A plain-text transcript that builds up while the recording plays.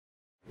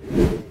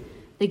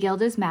The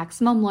Guild is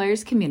Maximum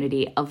Lawyers'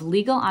 community of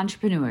legal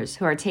entrepreneurs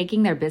who are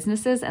taking their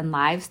businesses and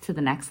lives to the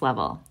next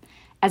level.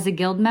 As a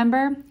Guild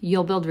member,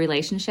 you'll build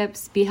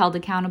relationships, be held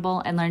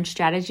accountable, and learn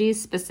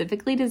strategies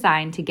specifically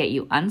designed to get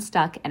you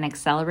unstuck and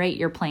accelerate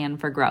your plan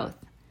for growth.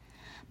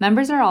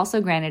 Members are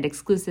also granted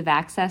exclusive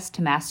access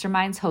to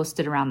masterminds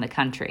hosted around the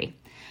country.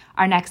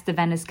 Our next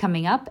event is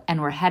coming up, and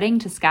we're heading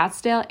to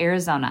Scottsdale,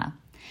 Arizona.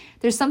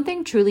 There's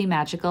something truly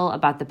magical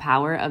about the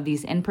power of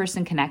these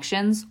in-person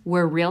connections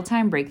where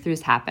real-time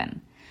breakthroughs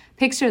happen.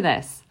 Picture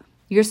this.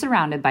 You're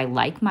surrounded by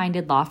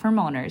like-minded law firm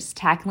owners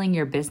tackling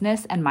your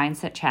business and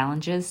mindset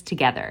challenges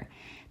together.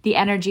 The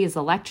energy is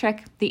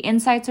electric, the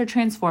insights are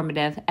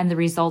transformative, and the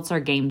results are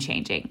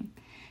game-changing.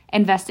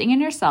 Investing in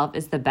yourself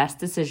is the best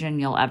decision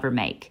you'll ever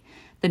make.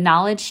 The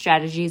knowledge,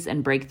 strategies,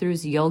 and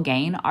breakthroughs you'll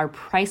gain are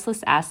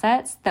priceless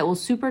assets that will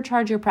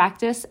supercharge your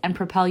practice and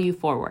propel you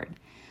forward.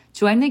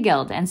 Join the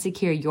Guild and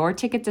secure your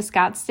ticket to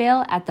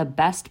Scottsdale at the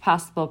best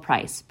possible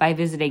price by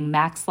visiting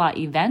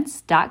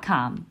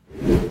maxlawevents.com.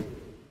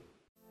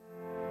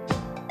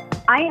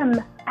 I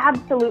am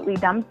absolutely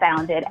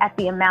dumbfounded at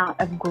the amount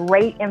of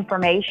great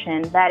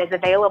information that is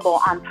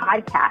available on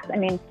podcasts. I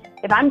mean,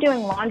 if I'm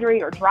doing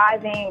laundry or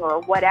driving or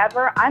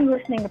whatever, I'm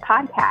listening to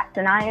podcasts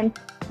and I am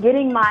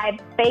getting my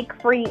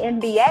fake-free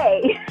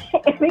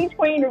MBA in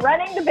between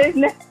running the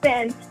business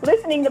and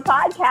listening to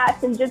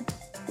podcasts and just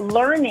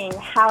learning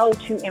how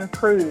to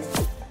improve.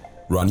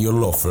 Run your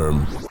law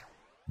firm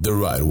the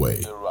right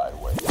way.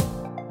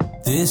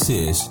 This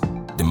is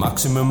the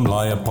Maximum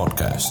Lawyer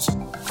Podcast.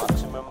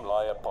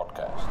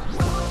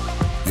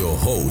 Your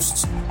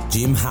hosts,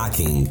 Jim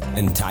Hacking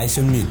and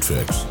Tyson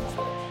Mutrux.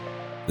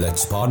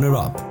 Let's partner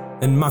up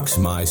and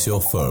maximize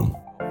your firm.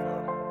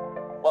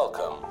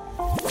 Welcome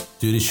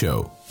to the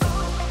show.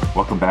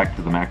 Welcome back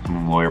to the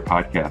Maximum Lawyer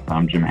Podcast.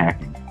 I'm Jim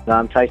Hacking.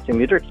 I'm Tyson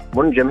Mutrux.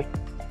 Morning, Jimmy.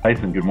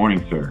 Tyson, good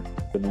morning, sir.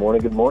 Good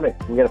morning.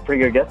 We got a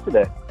pretty good guest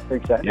today.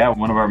 Pretty excited. Yeah,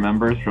 one of our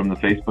members from the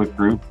Facebook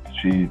group,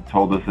 she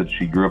told us that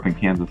she grew up in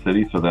Kansas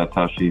City, so that's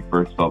how she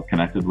first felt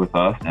connected with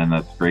us. And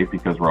that's great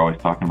because we're always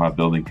talking about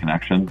building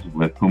connections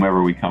with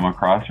whomever we come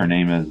across. Her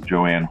name is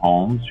JoAnn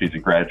Holmes. She's a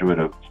graduate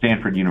of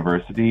Stanford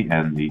University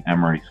and the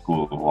Emory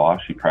School of Law.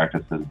 She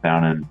practices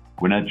down in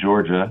Gwinnett,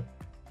 Georgia.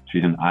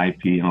 She's an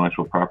IP,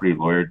 intellectual property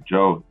lawyer.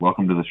 Jo,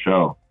 welcome to the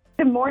show.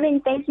 Good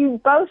morning. Thank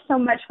you both so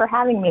much for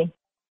having me.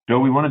 Jo,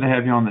 we wanted to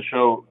have you on the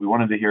show. We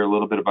wanted to hear a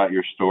little bit about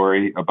your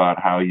story,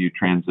 about how you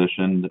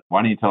transitioned.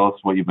 Why don't you tell us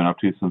what you've been up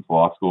to since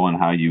law school and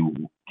how you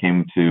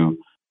came to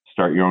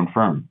start your own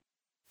firm?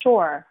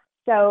 Sure.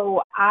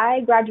 So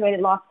I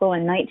graduated law school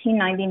in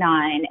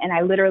 1999, and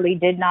I literally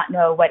did not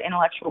know what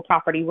intellectual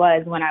property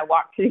was when I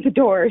walked through the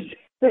doors.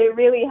 So it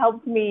really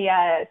helped me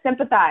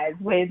sympathize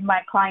with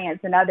my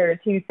clients and others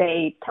who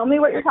say, tell me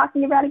what you're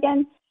talking about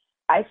again.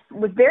 I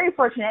was very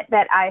fortunate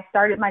that I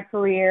started my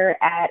career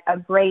at a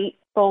great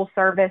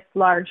full-service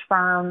large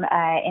firm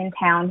in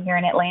town here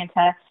in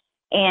Atlanta,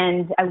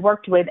 and I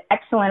worked with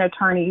excellent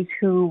attorneys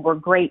who were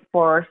great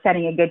for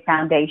setting a good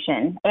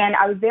foundation. And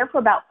I was there for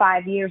about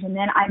 5 years, and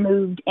then I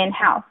moved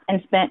in-house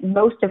and spent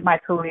most of my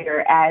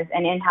career as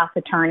an in-house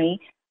attorney,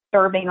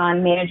 serving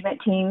on management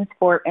teams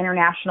for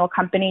international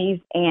companies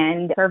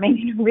and serving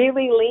in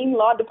really lean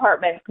law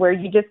departments where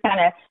you just kind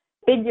of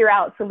figure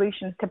out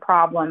solutions to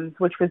problems,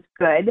 which was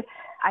good.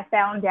 I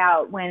found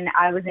out when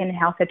I was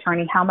in-house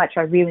attorney how much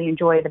I really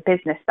enjoy the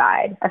business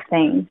side of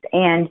things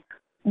and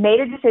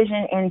made a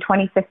decision in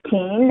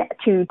 2015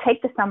 to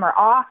take the summer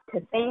off to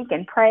think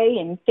and pray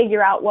and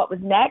figure out what was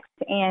next,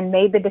 and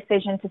made the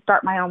decision to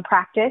start my own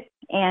practice.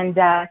 And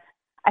I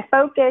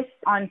focus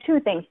on two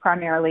things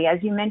primarily.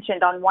 As you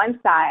mentioned, on one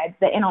side,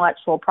 the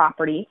intellectual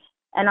property,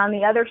 and on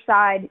the other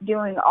side,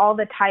 doing all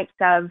the types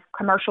of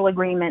commercial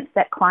agreements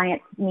that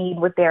clients need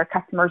with their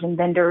customers and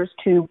vendors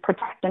to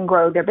protect and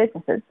grow their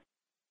businesses.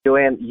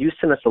 JoAnn, you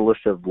sent us a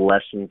list of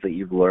lessons that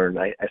you've learned.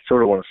 I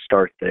sort of want to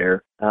start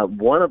there.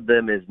 One of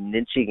them is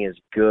niching is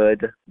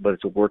good, but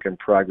it's a work in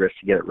progress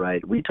to get it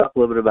right. Will you talk a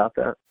little bit about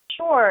that?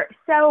 Sure.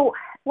 So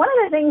one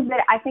of the things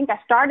that I think I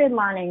started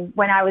learning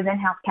when I was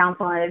in-house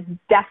counsel, and is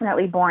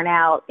definitely borne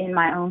out in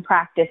my own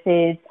practice,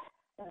 is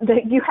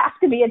that you have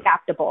to be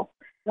adaptable.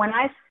 When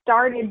I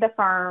started the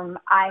firm,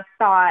 I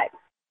thought,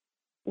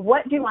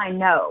 what do I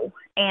know?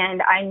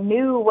 And I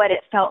knew what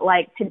it felt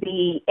like to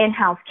be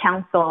in-house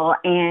counsel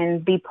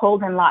and be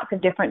pulled in lots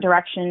of different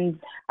directions.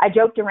 I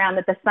joked around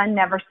that the sun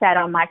never set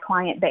on my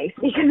client base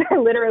because I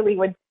literally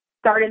would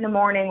start in the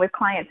morning with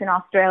clients in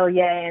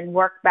Australia and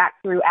work back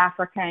through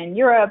Africa and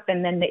Europe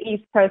and then the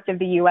east coast of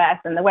the U.S.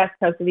 and the west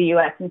coast of the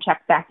U.S. and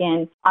check back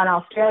in on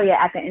Australia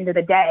at the end of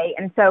the day.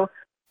 And so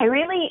I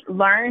really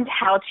learned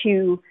how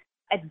to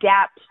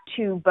adapt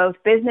to both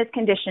business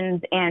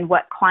conditions and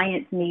what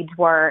clients' needs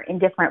were in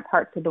different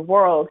parts of the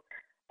world.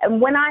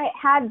 And when I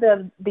had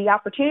the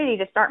opportunity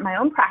to start my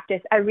own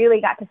practice, I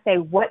really got to say,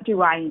 what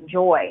do I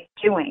enjoy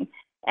doing?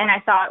 And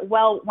I thought,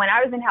 well, when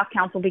I was in-house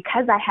counsel,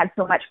 because I had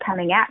so much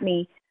coming at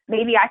me,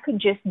 maybe I could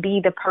just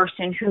be the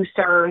person who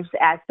serves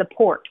as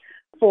support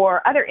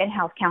for other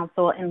in-house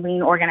counsel and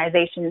lean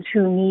organizations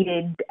who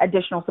needed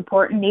additional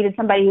support and needed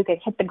somebody who could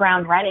hit the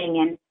ground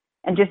running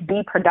and just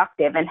be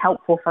productive and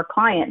helpful for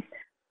clients.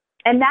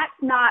 And that's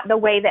not the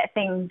way that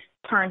things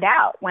turned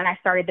out when I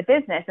started the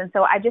business. And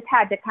so I just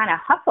had to kind of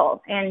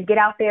hustle and get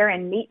out there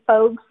and meet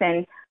folks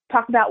and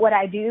talk about what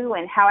I do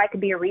and how I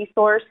could be a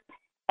resource.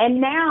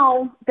 And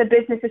now the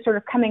business is sort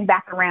of coming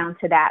back around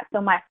to that.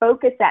 So my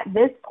focus at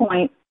this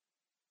point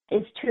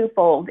is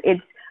twofold.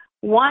 It's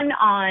one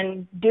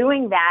on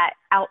doing that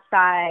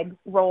outside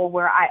role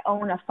where I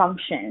own a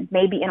function,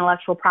 maybe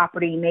intellectual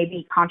property,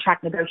 maybe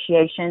contract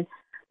negotiation,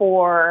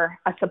 or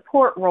a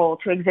support role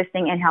to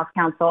existing in-house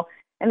counsel.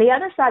 And the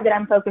other side that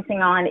I'm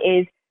focusing on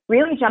is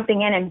really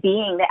jumping in and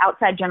being the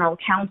outside general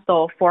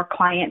counsel for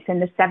clients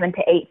in the 7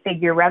 to 8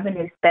 figure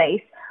revenue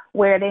space,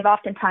 where they've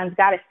oftentimes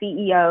got a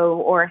CEO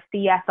or a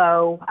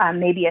CFO,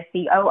 maybe a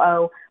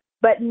COO,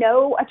 but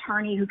no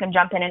attorney who can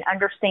jump in and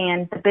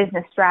understand the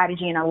business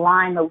strategy and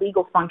align the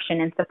legal function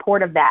in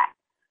support of that.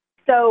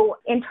 So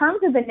in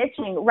terms of the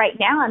niching, right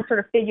now I'm sort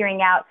of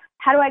figuring out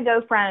how do I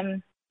go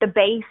from the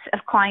base of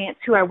clients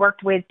who I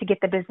worked with to get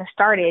the business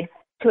started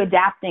to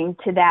adapting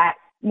to that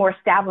more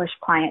established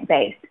client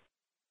base.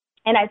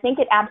 And I think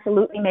it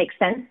absolutely makes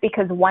sense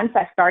because once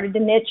I started the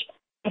niche,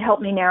 it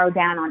helped me narrow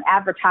down on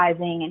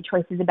advertising and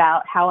choices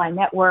about how I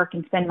network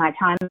and spend my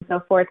time and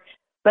so forth.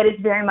 But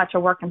it's very much a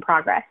work in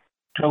progress.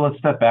 So let's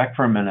step back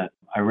for a minute.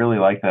 I really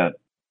like that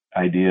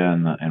idea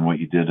and what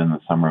you did in the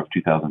summer of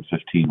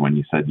 2015 when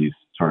you said you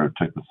sort of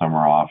took the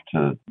summer off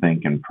to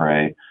think and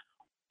pray.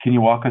 Can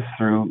you walk us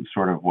through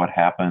sort of what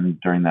happened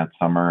during that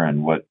summer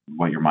and what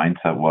your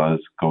mindset was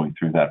going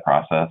through that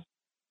process?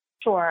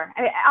 Sure.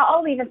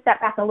 I'll even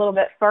step back a little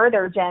bit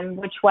further, Jim,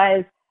 which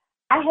was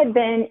I had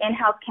been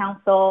in-house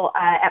counsel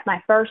at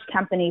my first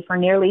company for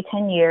nearly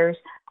 10 years.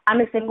 I'm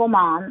a single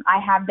mom. I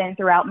have been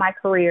throughout my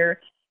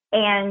career.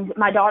 And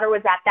my daughter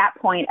was at that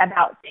point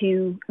about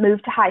to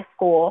move to high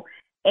school.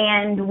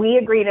 And we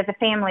agreed as a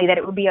family that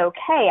it would be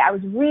okay. I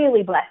was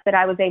really blessed that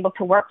I was able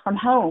to work from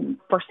home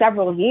for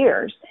several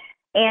years.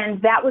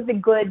 And that was a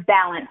good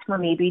balance for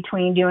me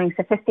between doing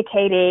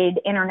sophisticated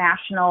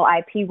international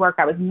IP work.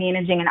 I was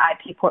managing an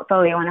IP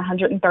portfolio in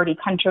 130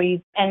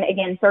 countries and,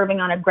 again, serving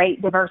on a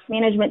great diverse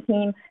management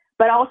team,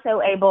 but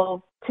also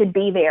able to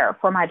be there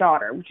for my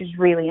daughter, which is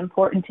really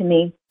important to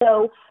me.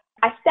 So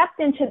I stepped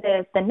into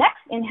the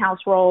next in-house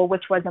role,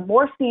 which was a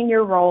more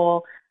senior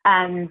role,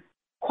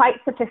 quite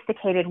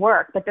sophisticated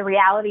work. But the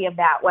reality of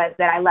that was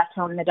that I left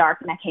home in the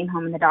dark and I came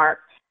home in the dark.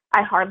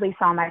 I hardly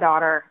saw my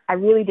daughter. I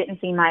really didn't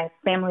see my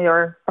family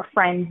or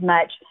friends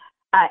much.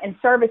 And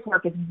service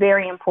work is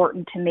very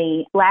important to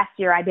me. Last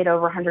year, I did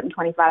over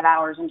 125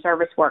 hours in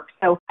service work.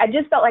 So I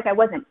just felt like I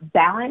wasn't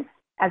balanced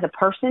as a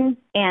person.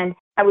 And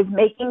I was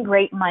making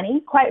great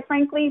money, quite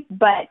frankly,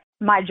 but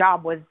my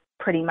job was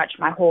pretty much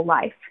my whole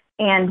life.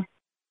 And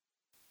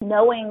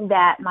knowing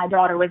that my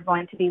daughter was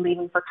going to be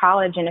leaving for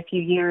college in a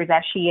few years,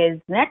 as she is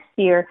next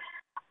year,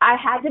 I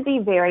had to be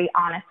very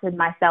honest with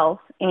myself.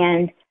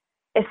 And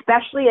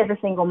especially as a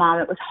single mom,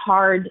 it was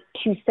hard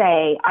to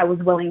say I was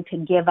willing to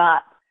give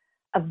up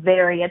a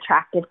very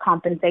attractive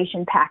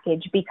compensation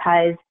package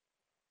because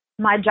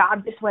my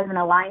job just wasn't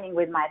aligning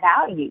with my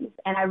values.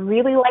 And I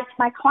really liked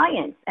my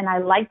clients and I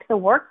liked the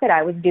work that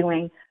I was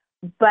doing,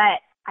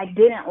 but I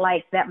didn't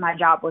like that my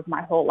job was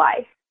my whole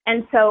life.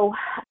 And so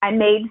I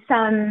made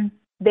some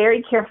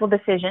very careful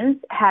decisions,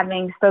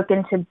 having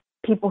spoken to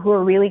people who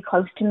are really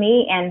close to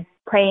me and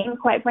praying,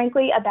 quite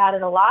frankly, about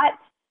it a lot,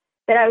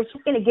 that I was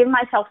just going to give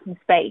myself some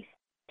space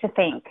to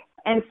think.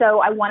 And so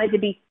I wanted to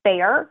be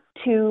fair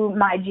to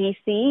my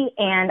GC,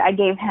 and I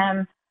gave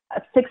him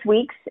 6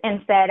 weeks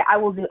and said, I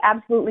will do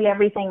absolutely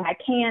everything I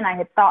can. I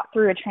had thought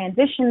through a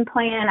transition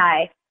plan.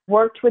 I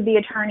worked with the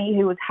attorney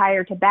who was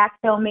hired to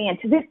backfill me. And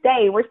to this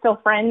day, we're still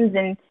friends,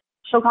 and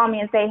she'll call me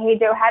and say, hey,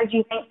 Jo, how did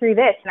you think through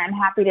this? And I'm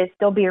happy to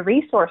still be a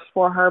resource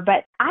for her.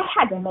 But I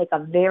had to make a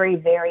very,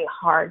 very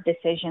hard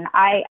decision.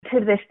 To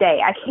this day,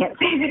 I can't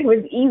say that it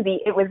was easy.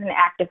 It was an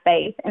act of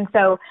faith. And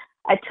so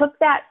I took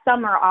that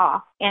summer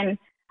off and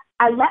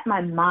I let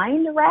my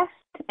mind rest.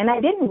 And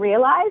I didn't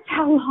realize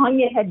how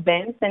long it had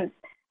been since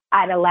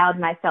I'd allowed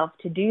myself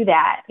to do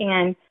that.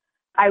 And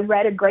I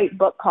read a great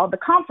book called The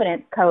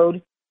Confidence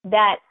Code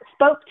that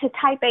spoke to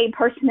type A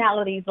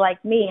personalities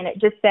like me. And it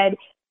just said,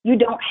 you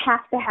don't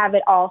have to have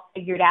it all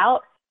figured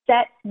out.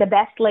 Set the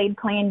best laid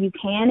plan you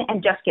can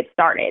and just get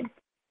started.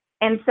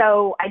 And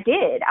so I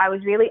did. I was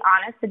really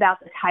honest about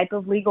the type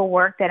of legal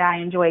work that I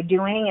enjoy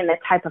doing and the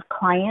type of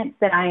clients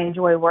that I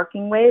enjoy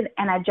working with.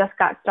 And I just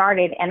got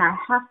started. And I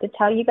have to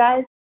tell you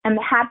guys, I'm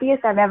the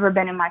happiest I've ever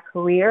been in my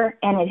career.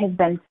 And it has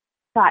been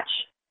such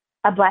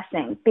a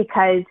blessing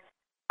because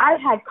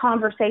I've had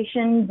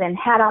conversations and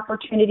had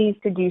opportunities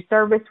to do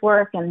service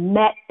work and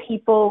met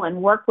people and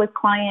work with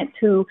clients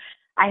who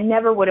I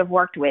never would have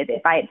worked with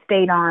if I had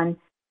stayed on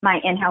my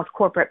in-house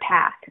corporate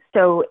path.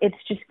 So it's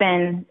just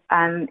been,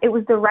 it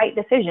was the right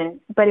decision,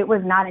 but it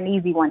was not an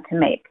easy one to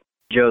make.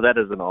 Jo, that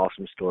is an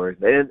awesome story.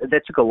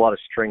 That took a lot of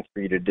strength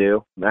for you to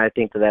do. And I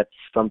think that's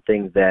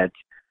something that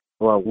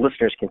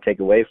listeners can take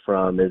away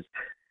from is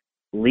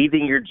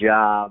leaving your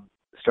job,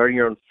 starting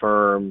your own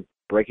firm,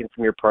 breaking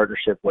from your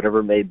partnership, whatever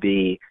it may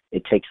be,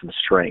 it takes some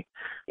strength.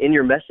 In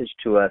your message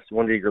to us,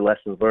 one of your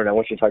lessons learned, I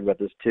want you to talk about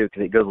this too,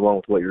 because it goes along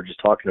with what you were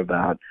just talking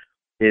about,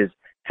 is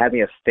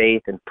having a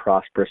faith and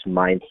prosperous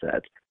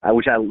mindset,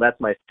 that's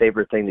my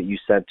favorite thing that you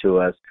said to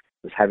us,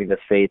 is having the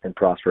faith and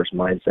prosperous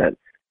mindset.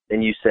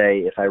 Then you say,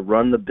 if I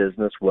run the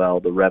business well,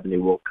 the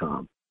revenue will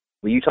come.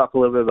 Will you talk a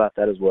little bit about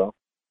that as well?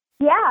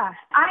 Yeah,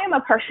 I am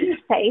a person of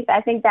faith.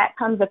 I think that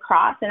comes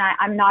across, and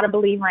I'm not a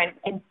believer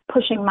in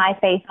pushing my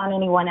faith on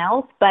anyone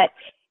else, but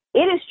it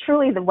is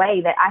truly the way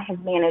that I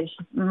have managed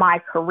my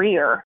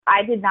career.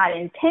 I did not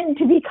intend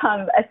to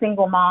become a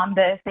single mom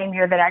the same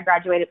year that I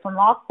graduated from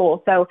law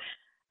school, so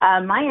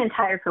my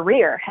entire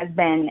career has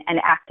been an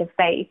act of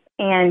faith.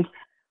 And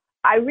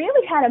I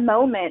really had a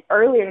moment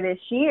earlier this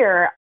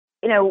year,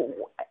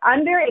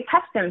 I'm very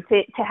accustomed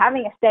to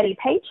having a steady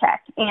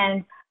paycheck,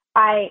 and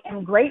I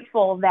am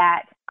grateful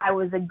that I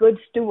was a good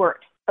steward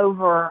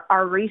over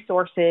our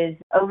resources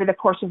over the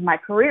course of my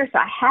career. So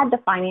I had the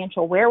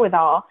financial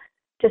wherewithal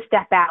to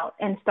step out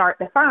and start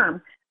the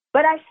firm.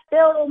 But I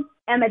still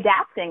am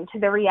adapting to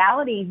the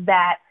realities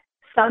that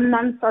some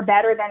months are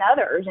better than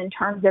others in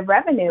terms of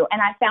revenue.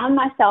 And I found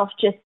myself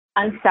just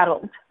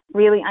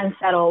really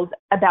unsettled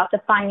about the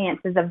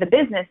finances of the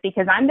business,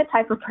 because I'm the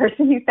type of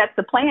person who sets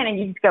the plan and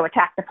you just go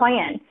attack the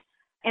plan.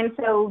 And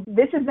so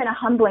this has been a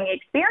humbling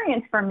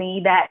experience for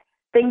me that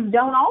things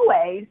don't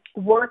always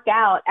work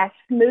out as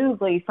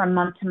smoothly from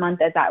month to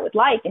month as I would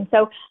like. And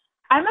so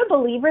I'm a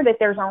believer that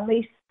there's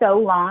only so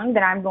long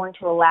that I'm going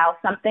to allow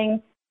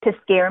something to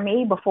scare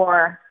me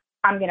before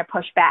I'm going to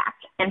push back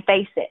and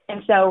face it.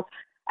 And so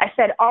I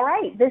said, all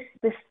right,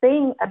 this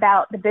thing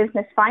about the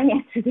business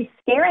finances is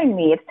scaring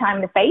me. It's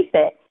time to face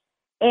it.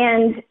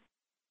 And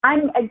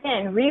I'm,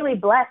 again, really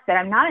blessed that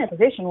I'm not in a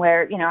position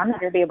where, I'm not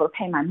going to be able to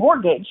pay my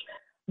mortgage,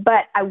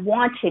 but I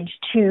wanted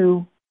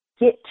to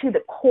get to the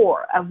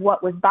core of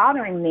what was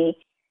bothering me.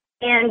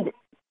 And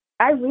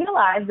I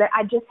realized that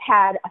I just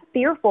had a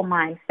fearful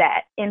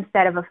mindset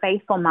instead of a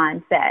faithful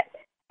mindset.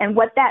 And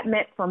what that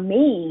meant for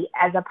me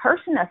as a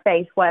person of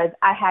faith was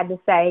I had to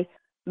say,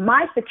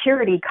 my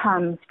security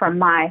comes from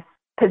my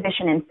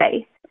position in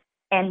faith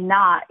and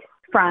not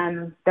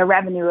from the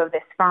revenue of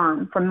this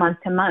firm from month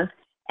to month.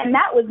 And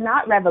that was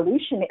not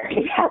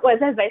revolutionary. That was,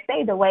 as I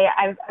say, the way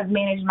I've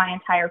managed my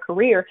entire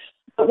career.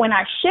 But when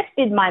I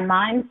shifted my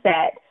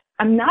mindset,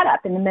 I'm not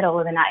up in the middle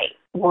of the night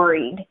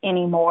worried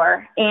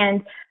anymore.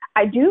 And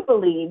I do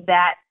believe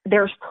that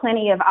there's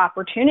plenty of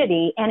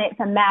opportunity, and it's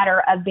a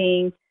matter of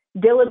being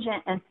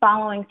diligent and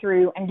following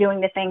through and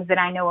doing the things that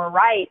I know are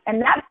right.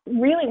 And that's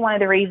really one of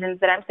the reasons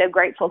that I'm so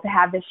grateful to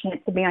have this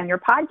chance to be on your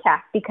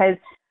podcast, because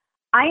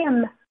I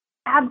am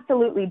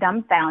absolutely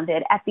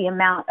dumbfounded at the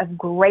amount of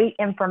great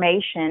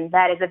information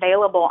that is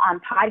available on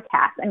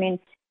podcasts. I mean,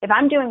 if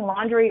I'm doing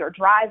laundry or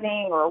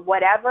driving or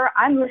whatever,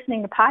 I'm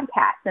listening to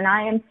podcasts, and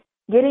I am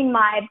getting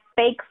my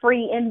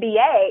fake-free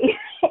MBA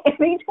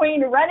in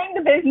between running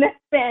the business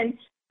and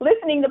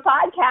listening to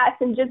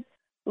podcasts and just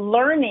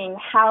learning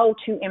how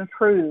to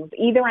improve.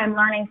 Either I'm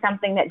learning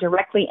something that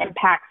directly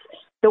impacts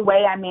the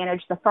way I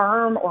manage the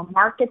firm or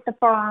market the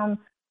firm,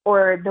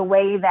 or the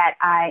way that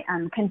I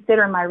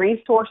consider my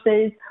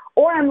resources,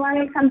 or I'm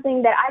learning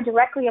something that I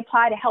directly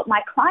apply to help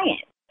my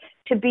clients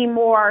to be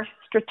more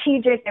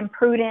strategic and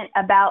prudent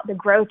about the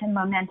growth and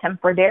momentum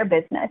for their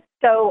business.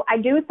 So I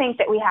do think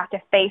that we have to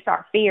face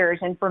our fears.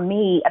 And for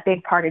me, a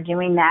big part of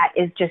doing that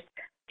is just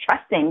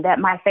trusting that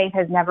my faith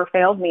has never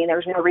failed me, and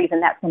there's no reason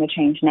that's going to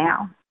change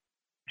now.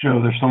 Jo,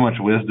 there's so much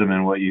wisdom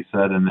in what you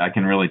said, and I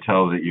can really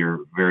tell that you're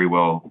very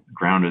well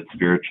grounded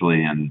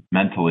spiritually and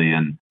mentally.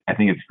 And I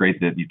think it's great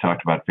that you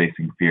talked about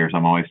facing fears.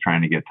 I'm always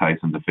trying to get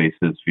Tyson to face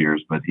his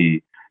fears, but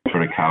he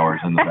sort of cowers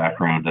in the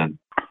background and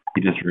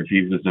he just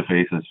refuses to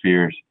face his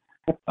fears.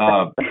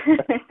 But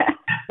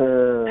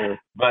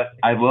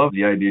I love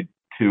the idea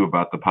too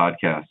about the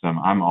podcast.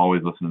 I'm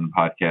always listening to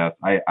podcasts.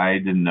 I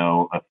didn't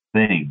know a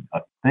thing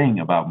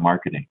about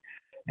marketing.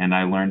 And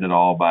I learned it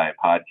all by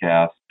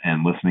podcasts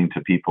and listening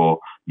to people,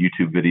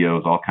 YouTube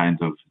videos, all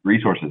kinds of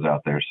resources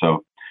out there.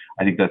 So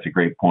I think that's a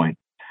great point.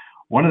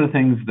 One of the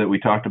things that we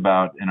talked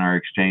about in our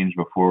exchange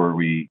before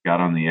we got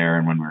on the air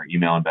and when we were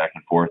emailing back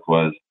and forth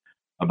was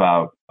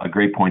about a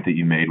great point that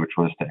you made, which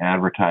was to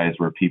advertise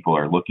where people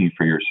are looking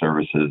for your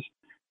services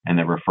and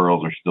that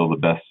referrals are still the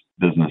best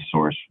business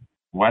source.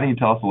 Why don't you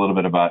tell us a little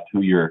bit about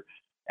who your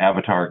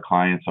avatar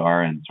clients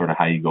are and sort of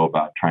how you go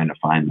about trying to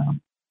find them?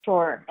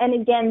 Sure. And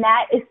again,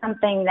 that is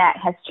something that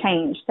has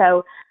changed.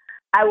 So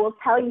I will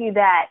tell you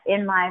that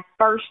in my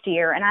first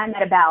year, and I'm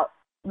at about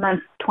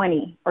month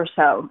 20 or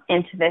so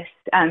into this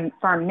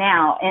firm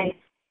now, and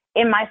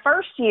in my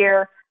first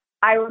year,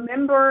 I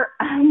remember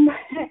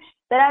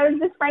that I was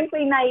just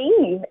frankly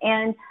naive.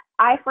 And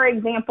I, for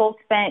example,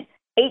 spent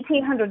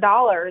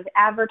 $1,800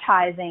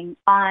 advertising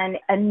on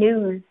a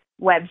news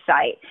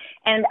website.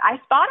 And I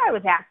thought I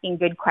was asking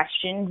good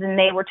questions, and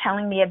they were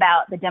telling me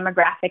about the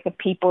demographic of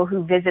people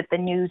who visit the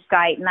news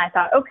site. And I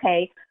thought,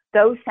 okay,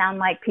 those sound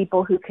like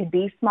people who could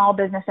be small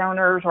business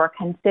owners or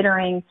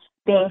considering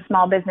being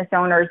small business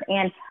owners.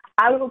 And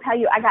I will tell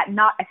you, I got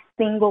not a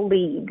single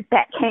lead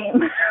that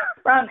came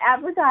from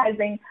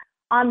advertising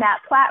on that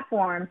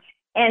platform.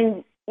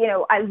 And,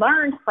 I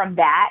learned from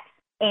that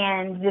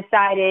and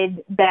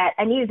decided that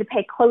I needed to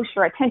pay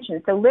closer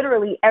attention. So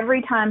literally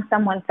every time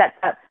someone sets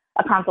up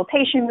a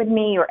consultation with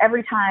me or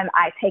every time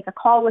I take a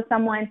call with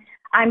someone,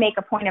 I make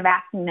a point of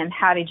asking them,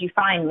 how did you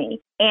find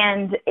me?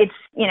 And it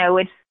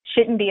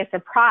shouldn't be a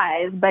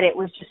surprise, but it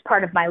was just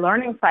part of my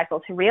learning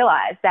cycle to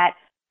realize that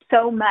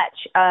so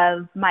much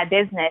of my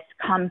business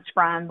comes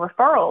from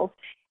referrals.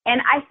 And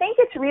I think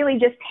it's really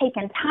just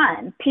taken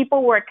time.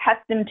 People were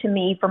accustomed to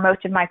me for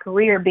most of my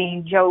career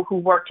being Jo who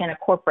worked in a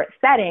corporate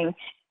setting.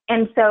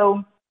 And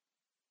so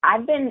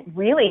I've been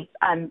really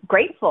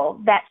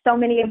grateful that so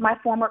many of my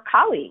former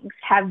colleagues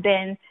have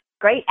been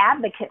great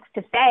advocates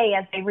to say,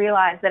 as they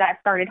realize that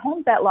I've started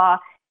Holmes at Law,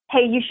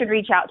 hey, you should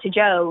reach out to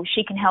Jo.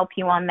 She can help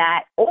you on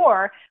that.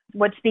 Or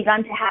what's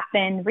begun to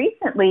happen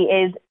recently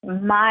is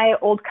my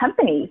old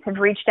companies have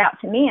reached out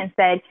to me and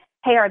said,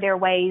 hey, are there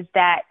ways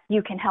that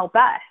you can help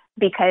us?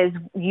 Because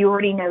you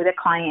already know the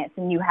clients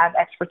and you have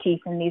expertise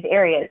in these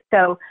areas.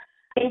 So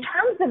in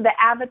terms of the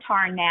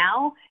avatar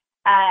now,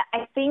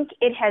 I think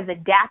it has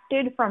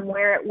adapted from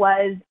where it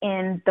was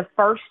in the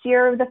first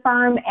year of the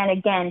firm. And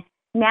again,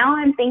 now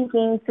I'm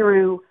thinking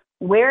through,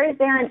 where is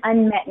there an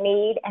unmet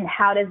need and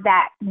how does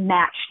that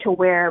match to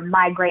where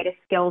my greatest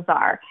skills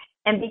are?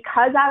 And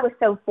because I was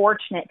so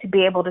fortunate to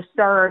be able to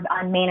serve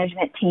on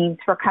management teams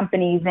for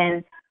companies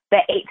in the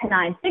 8 to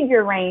 9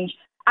 figure range,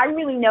 I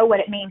really know what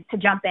it means to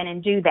jump in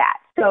and do that.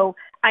 So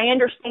I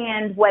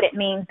understand what it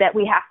means that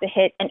we have to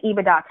hit an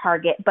EBITDA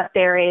target, but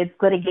there is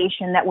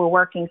litigation that we're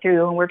working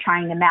through and we're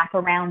trying to map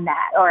around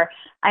that. Or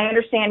I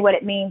understand what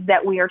it means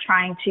that we are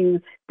trying to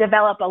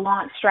develop a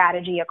launch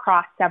strategy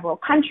across several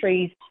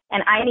countries,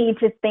 and I need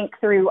to think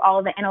through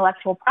all the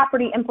intellectual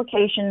property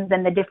implications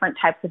and the different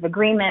types of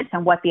agreements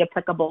and what the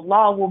applicable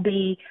law will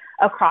be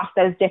across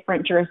those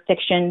different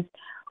jurisdictions.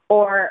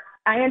 Or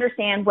I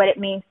understand what it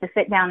means to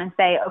sit down and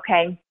say,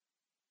 okay,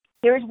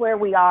 here's where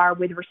we are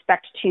with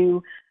respect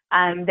to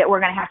that we're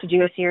going to have to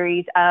do a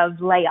series of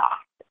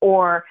layoffs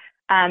or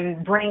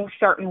bring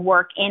certain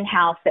work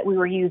in-house that we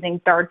were using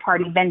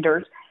third-party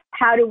vendors.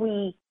 How do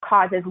we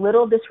cause as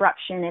little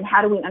disruption, and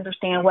how do we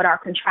understand what our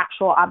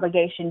contractual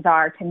obligations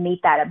are to meet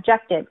that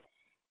objective?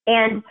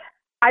 And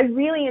I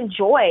really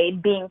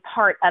enjoyed being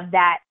part of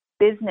that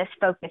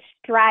business-focused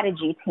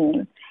strategy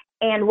team.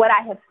 And what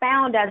I have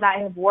found as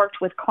I have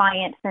worked with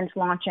clients since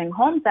launching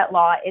Holmes at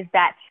Law is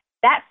that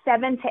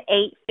 7 to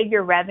 8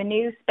 figure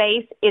revenue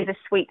space is a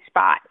sweet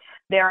spot.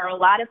 There are a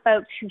lot of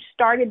folks who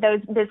started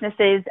those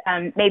businesses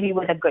maybe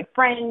with a good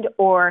friend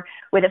or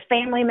with a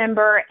family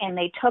member, and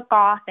they took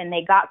off and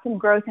they got some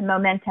growth and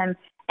momentum.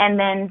 And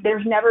then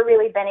there's never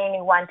really been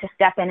anyone to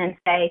step in and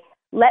say,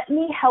 let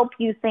me help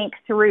you think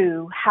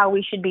through how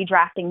we should be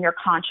drafting your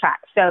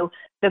contract. So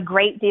the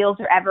great deals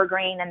are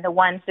evergreen, and the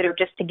ones that are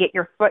just to get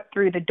your foot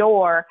through the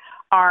door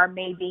are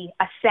maybe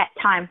a set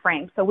time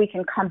frame so we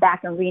can come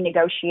back and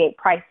renegotiate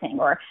pricing.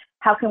 Or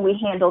how can we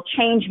handle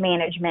change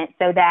management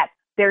so that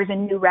there's a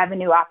new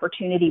revenue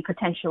opportunity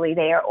potentially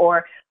there?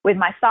 Or with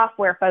my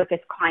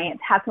software-focused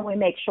clients, how can we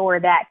make sure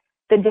that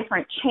the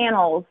different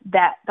channels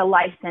that the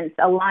license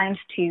aligns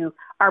to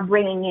are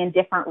bringing in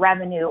different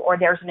revenue, or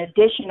there's an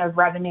addition of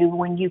revenue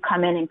when you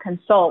come in and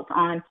consult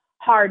on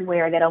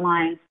hardware that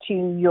aligns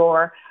to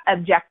your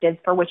objectives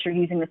for which you're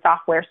using the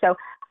software. So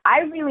I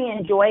really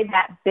enjoy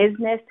that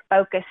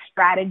business-focused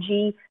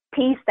strategy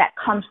piece that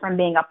comes from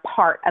being a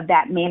part of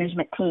that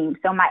management team.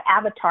 So my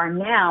avatar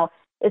now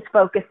is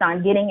focused on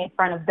getting in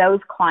front of those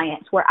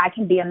clients where I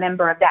can be a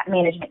member of that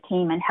management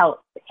team and help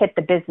hit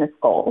the business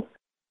goals.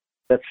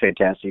 That's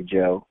fantastic,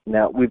 Jo.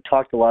 Now, we've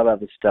talked a lot about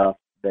the stuff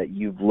that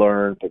you've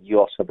learned, but you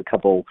also have a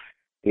couple,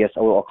 I guess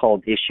I'll call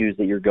it issues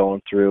that you're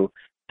going through.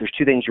 There's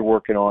 2 things you're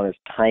working on, is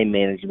time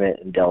management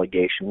and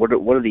delegation. What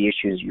are the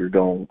issues you're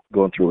going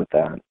through with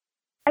that?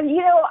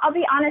 I'll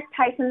be honest,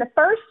 Tyson, the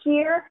first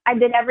year I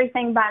did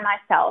everything by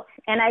myself.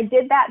 And I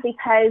did that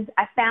because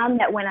I found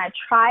that when I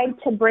tried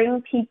to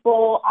bring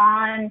people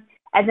on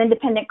as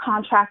independent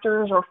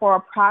contractors or for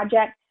a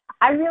project,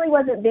 I really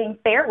wasn't being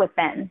fair with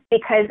them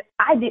because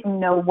I didn't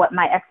know what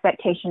my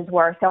expectations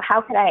were. So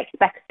how could I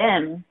expect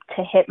them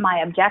to hit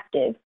my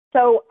objective?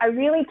 So I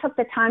really took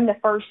the time the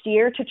first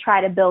year to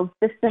try to build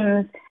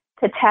systems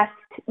to test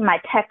my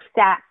tech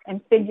stack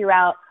and figure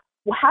out,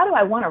 well, how do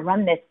I want to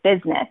run this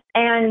business?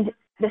 And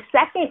the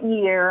second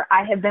year,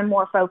 I have been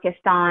more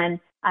focused on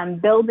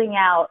building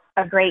out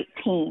a great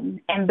team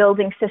and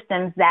building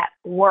systems that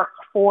work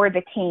for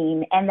the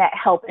team and that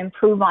help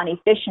improve on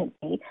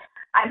efficiency.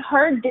 I've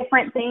heard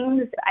different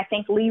things. I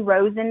think Lee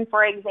Rosen,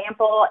 for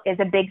example, is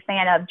a big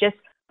fan of just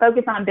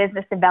focus on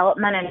business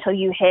development until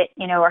you hit,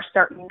 a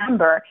certain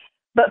number.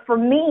 But for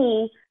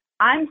me,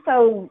 I'm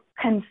so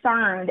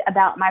concerned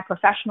about my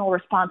professional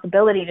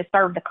responsibility to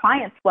serve the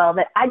clients well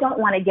that I don't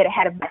want to get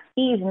ahead of my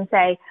skis and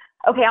say,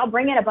 okay, I'll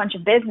bring in a bunch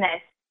of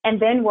business,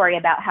 and then worry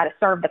about how to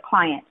serve the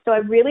client. So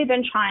I've really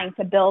been trying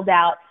to build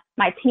out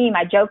my team.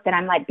 I joke that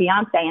I'm like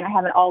Beyonce and I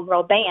have an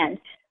all-girl band.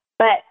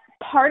 But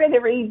part of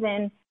the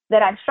reason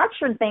that I've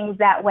structured things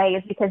that way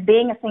is because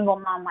being a single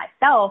mom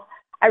myself,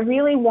 I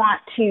really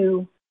want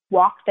to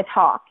walk the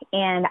talk.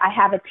 And I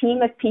have a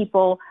team of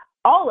people,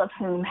 all of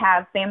whom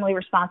have family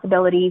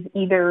responsibilities,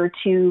 either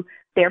to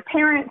their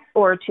parents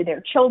or to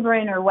their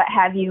children or what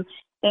have you.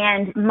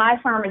 And my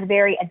firm is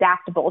very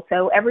adaptable.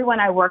 So everyone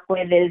I work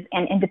with is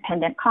an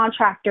independent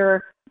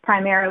contractor,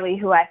 primarily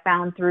who I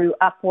found through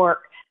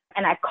Upwork.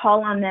 And I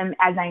call on them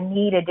as I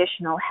need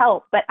additional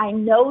help. But I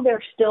know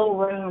there's still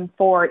room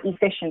for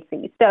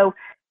efficiency. So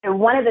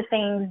one of the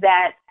things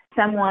that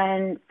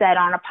someone said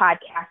on a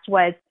podcast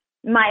was,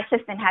 my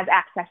assistant has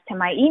access to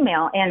my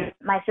email, and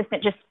my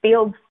assistant just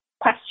fields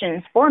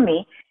questions for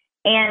me.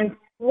 And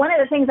one of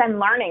the things I'm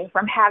learning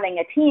from having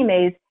a team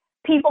is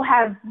people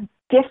have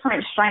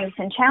different strengths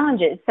and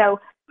challenges. So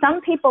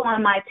some people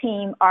on my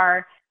team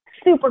are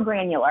super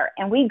granular,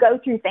 and we go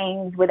through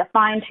things with a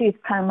fine-tooth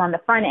comb on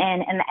the front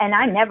end, and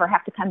I never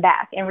have to come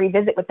back and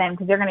revisit with them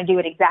because they're going to do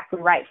it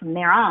exactly right from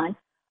there on.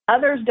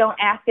 Others don't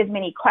ask as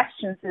many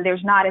questions, so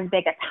there's not as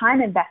big a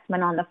time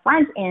investment on the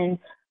front end,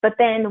 but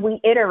then we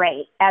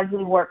iterate as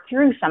we work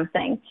through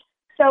something.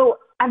 So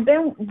I've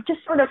been just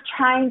sort of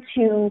trying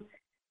to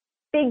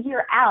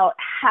figure out,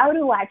 how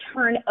do I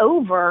turn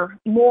over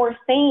more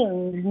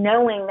things,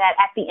 knowing that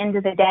at the end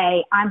of the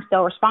day, I'm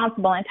still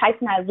responsible. And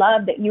Tyson, I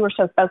love that you were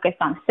so focused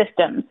on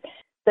systems.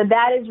 So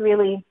that is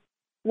really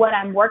what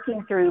I'm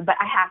working through. But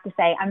I have to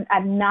say,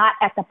 I'm not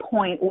at the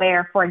point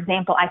where, for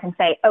example, I can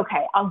say,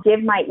 okay, I'll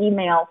give my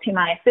email to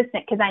my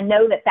assistant, because I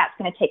know that that's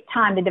going to take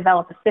time to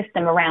develop a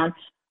system around,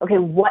 okay,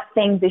 what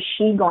things is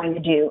she going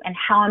to do, and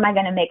how am I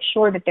going to make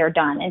sure that they're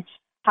done, and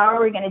how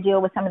are we going to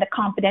deal with some of the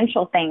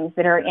confidential things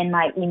that are in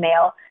my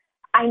email?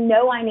 I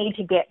know I need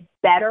to get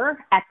better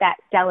at that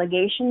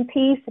delegation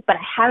piece, but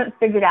I haven't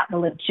figured out the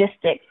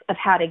logistics of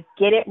how to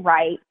get it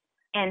right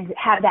and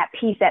have that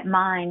peace at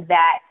mind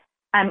that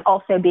I'm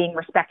also being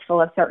respectful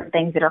of certain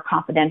things that are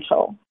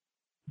confidential.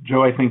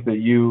 Jo, I think that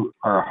you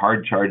are a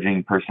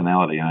hard-charging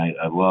personality, and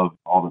I love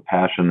all the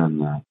passion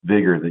and the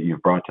vigor that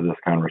you've brought to this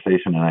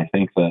conversation. And I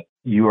think that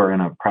you are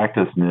in a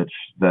practice niche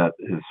that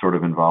is sort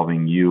of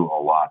involving you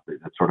a lot.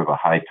 It's sort of a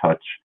high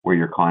touch where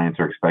your clients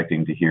are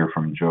expecting to hear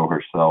from Jo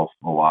herself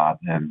a lot.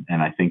 And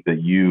I think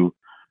that you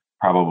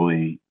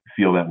probably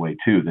feel that way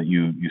too, that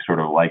you sort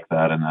of like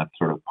that, and that's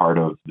sort of part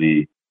of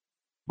the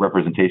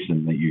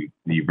representation that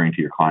you bring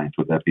to your clients.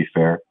 Would that be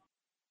fair?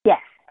 Yes,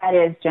 that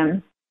is,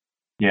 Jim.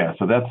 Yeah,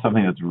 so that's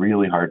something that's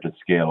really hard to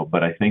scale.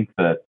 But I think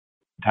that,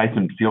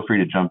 Tyson, feel free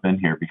to jump in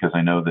here, because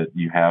I know that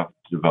you have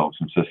developed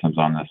some systems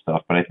on this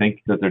stuff. But I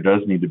think that there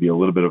does need to be a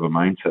little bit of a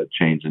mindset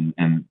change,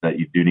 and that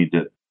you do need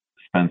to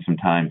spend some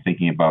time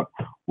thinking about,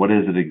 what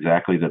is it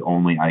exactly that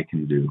only I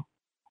can do,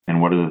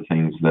 and what are the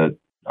things that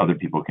other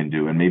people can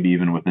do. And maybe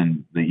even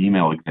within the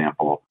email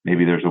example,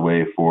 maybe there's a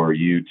way for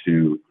you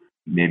to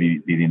maybe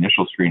be the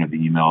initial screen of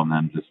the email, and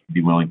then just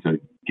be willing to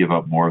give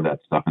up more of that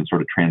stuff and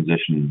sort of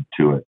transition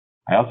to it.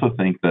 I also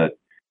think that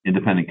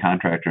independent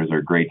contractors are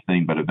a great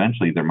thing, but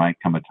eventually there might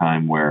come a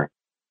time where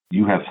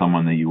you have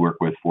someone that you work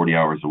with 40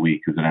 hours a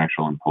week who's an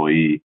actual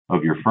employee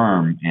of your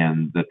firm,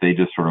 and that they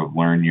just sort of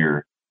learn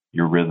your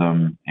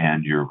rhythm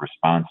and your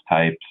response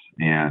types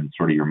and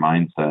sort of your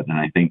mindset. And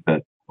I think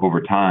that over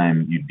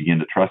time, you begin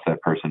to trust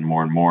that person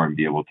more and more and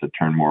be able to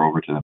turn more over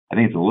to them. I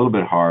think it's a little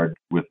bit hard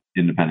with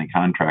independent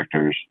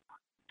contractors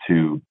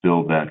to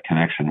build that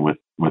connection with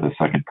a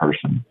second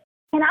person.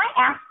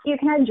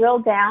 Can I drill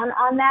down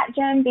on that,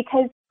 Jim?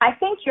 Because I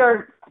think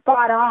you're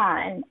spot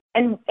on.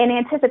 And in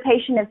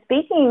anticipation of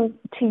speaking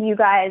to you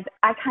guys,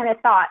 I kind of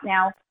thought,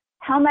 now,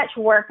 how much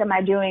work am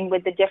I doing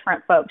with the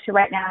different folks? So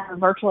right now I have a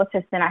virtual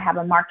assistant, I have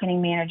a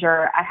marketing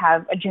manager, I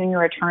have a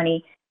junior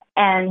attorney,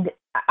 and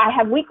I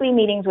have weekly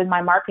meetings with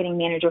my marketing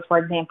manager, for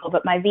example,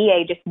 but my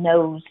VA just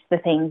knows the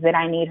things that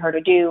I need her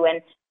to do.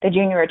 And the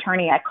junior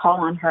attorney, I call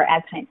on her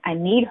as I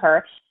need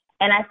her.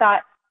 And I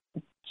thought,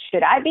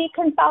 should I be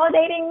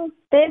consolidating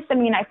this? I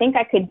mean, I think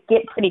I could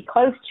get pretty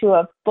close to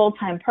a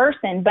full-time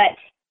person, but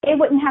they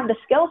wouldn't have the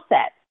skill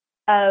set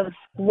of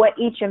what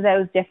each of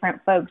those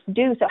different folks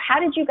do. So how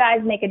did you guys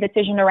make a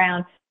decision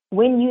around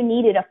when you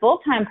needed a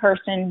full-time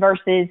person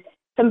versus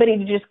somebody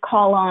to just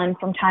call on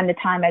from time to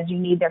time as you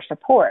need their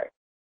support?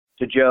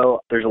 So, Jo,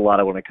 there's a lot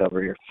I want to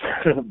cover here.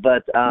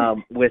 But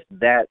with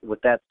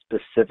that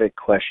specific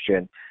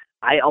question,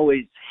 I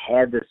always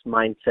had this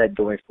mindset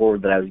going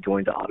forward that I was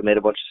going to automate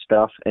a bunch of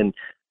stuff. And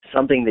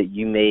something that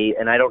you may,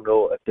 and I don't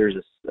know if there's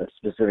a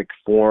specific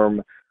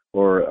form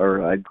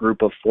or a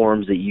group of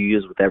forms that you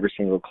use with every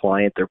single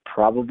client. There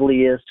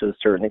probably is to a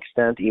certain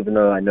extent, even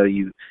though I know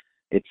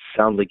it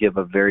sounds like you have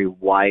a very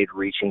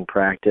wide-reaching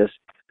practice.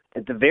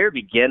 At the very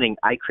beginning,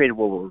 I created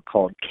what were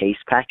called case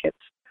packets,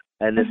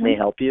 and this may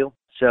help you.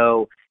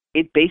 So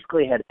it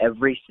basically had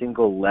every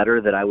single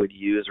letter that I would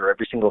use or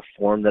every single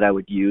form that I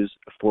would use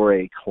for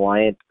a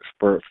client,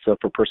 for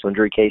personal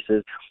injury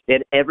cases. It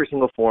had every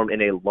single form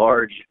in a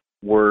large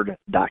Word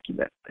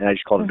document, and I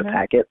just called it a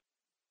packet.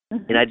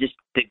 And I just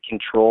did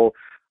control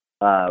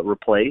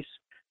replace,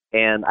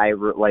 and I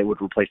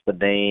would replace the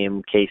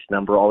name, case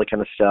number, all that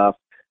kind of stuff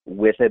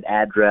with an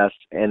address,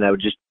 and I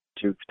would just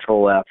do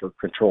Control F or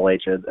Control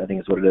H, I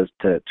think is what it is,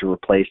 to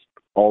replace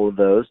all of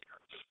those.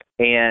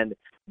 And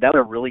that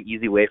was a really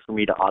easy way for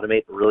me to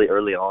automate really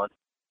early on.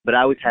 But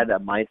I always had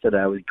that mindset that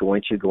I was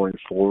going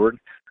forward.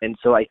 And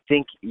so I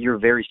think you're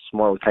very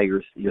smart with how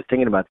you're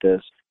thinking about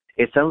this.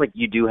 It sounds like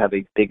you do have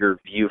a bigger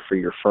view for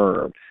your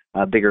firm,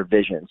 a bigger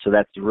vision. So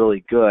that's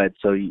really good.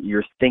 So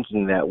you're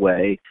thinking that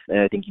way. And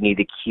I think you need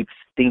to keep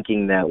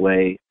thinking that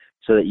way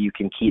so that you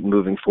can keep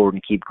moving forward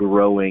and keep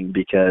growing,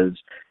 because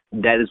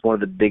that is one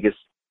of the biggest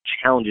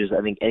challenges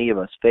I think any of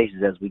us face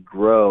is as we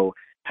grow,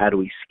 how do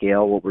we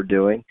scale what we're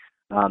doing?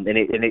 And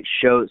it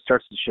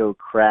starts to show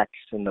cracks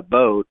in the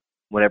boat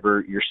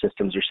whenever your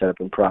systems are set up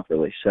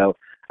improperly. So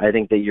I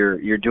think that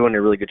you're doing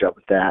a really good job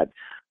with that.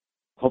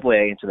 Hopefully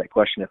I answered that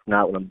question. If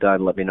not, when I'm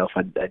done, let me know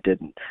if I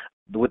didn't.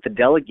 With the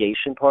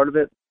delegation part of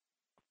it,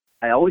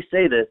 I always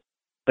say this,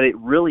 but it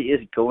really is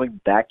going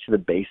back to the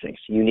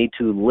basics. You need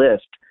to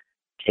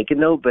take a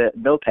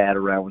notepad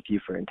around with you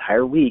for an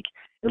entire week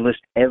and list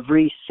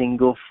every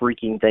single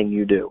freaking thing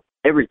you do,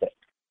 everything,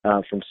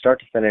 from start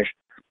to finish,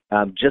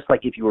 just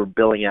like if you were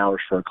billing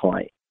hours for a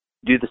client.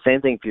 Do the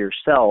same thing for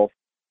yourself,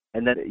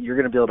 and then you're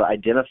going to be able to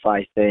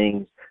identify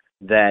things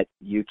that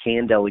you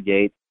can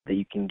delegate, that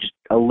you can just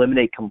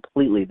eliminate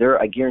completely.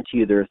 I guarantee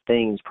you there are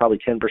things, probably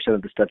 10%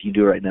 of the stuff you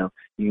do right now,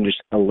 you can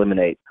just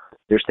eliminate.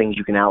 There's things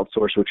you can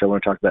outsource, which I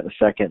want to talk about in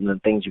a second, and then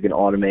things you can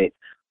automate.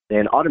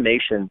 And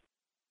automation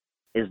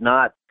is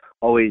not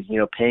always,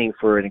 paying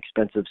for an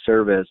expensive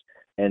service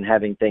and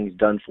having things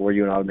done for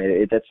you and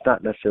automated. That's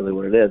not necessarily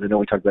what it is. I know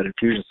we talk about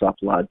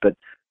Infusionsoft a lot, but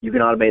you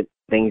can automate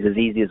things as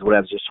easy as what I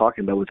was just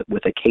talking about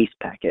with a case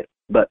packet.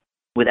 But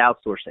with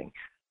outsourcing,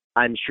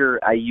 I'm sure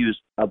I use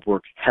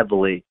Upwork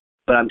heavily,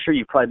 but I'm sure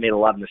you probably made a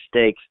lot of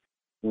mistakes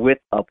with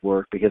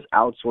Upwork, because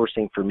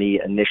outsourcing for me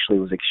initially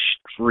was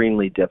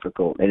extremely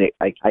difficult. And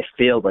I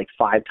failed like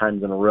 5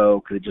 times in a row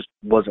because it just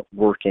wasn't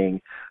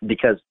working,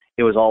 because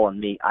it was all on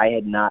me. I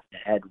had not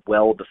had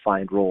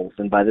well-defined roles.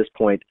 And by this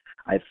point,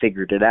 I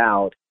figured it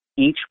out.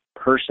 Each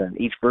person,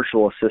 each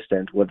virtual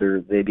assistant,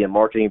 whether they be a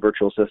marketing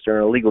virtual assistant or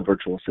a legal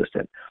virtual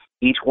assistant,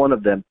 each one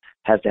of them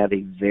has to have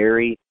a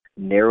very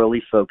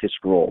narrowly focused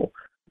role.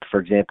 For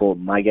example,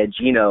 my guy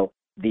Gino,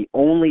 the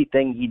only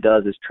thing he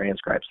does is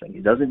transcribes things.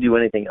 He doesn't do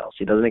anything else.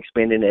 He doesn't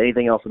expand into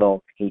anything else at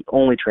all. He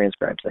only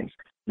transcribes things.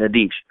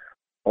 Nadish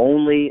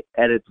only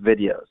edits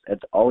videos.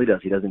 That's all he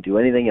does. He doesn't do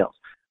anything else.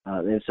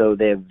 And so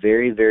they have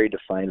very, very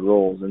defined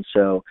roles. And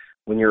so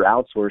when you're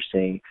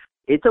outsourcing,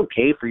 it's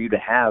okay for you to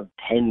have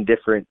 10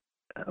 different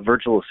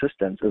virtual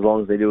assistants as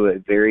long as they do a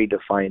very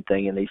defined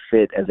thing and they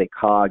fit as a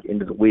cog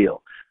into the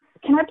wheel.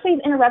 Can I please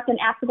interrupt and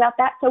ask about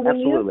that? So when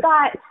Absolutely. you've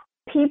got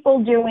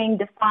people doing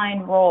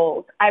defined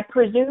roles, I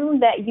presume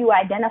that you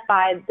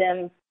identified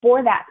them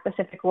for that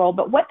specific role,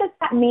 but what does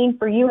that mean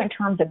for you in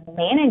terms of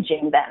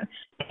managing them?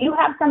 If you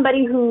have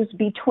somebody who's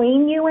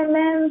between you and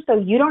them, so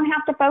you don't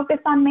have to focus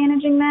on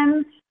managing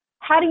them,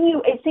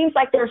 it seems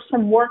like there's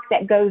some work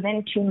that goes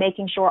into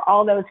making sure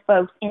all those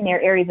folks in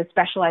their areas of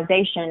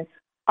specialization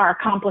are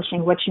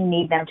accomplishing what you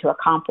need them to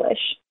accomplish.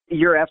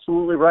 You're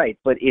absolutely right,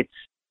 but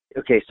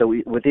so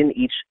within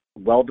each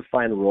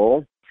well-defined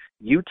role,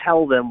 you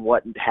tell them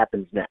what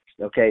happens next,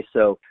 okay?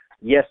 So,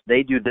 yes,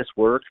 they do this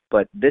work,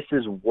 but this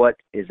is what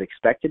is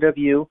expected of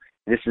you,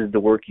 this is the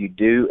work you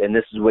do, and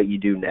this is what you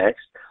do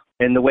next.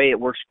 And the way it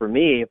works for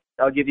me,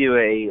 I'll give you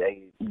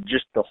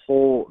just the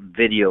whole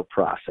video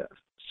process.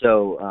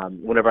 So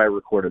whenever I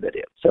record a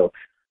video.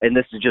 And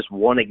this is just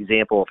one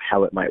example of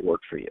how it might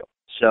work for you.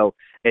 So,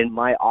 and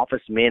my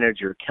office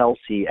manager,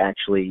 Kelsey,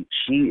 actually,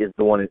 she is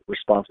the one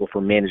responsible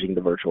for managing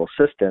the virtual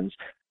assistants,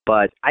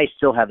 but I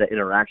still have that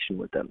interaction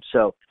with them.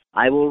 So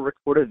I will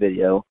record a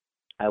video.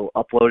 I will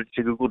upload it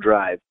to Google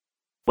Drive.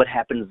 What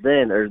happens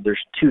then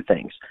there's 2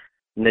 things.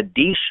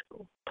 Nadish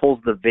pulls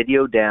the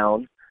video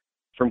down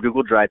from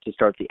Google Drive to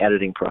start the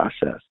editing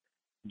process.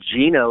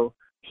 Gino,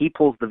 he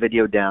pulls the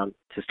video down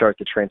to start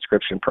the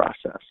transcription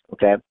process,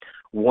 okay?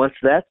 Once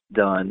that's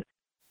done,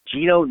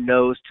 Gino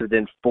knows to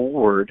then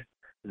forward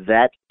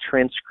that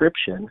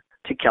transcription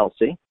to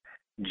Kelsey.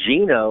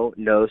 Gino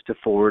knows to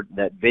forward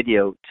that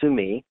video to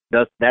me.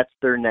 That's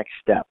their next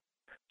step.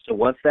 So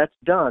once that's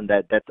done,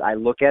 I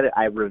look at it,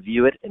 I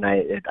review it, and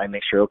I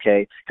make sure,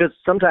 okay, because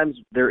sometimes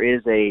there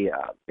is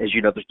as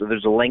you know,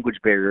 there's a language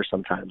barrier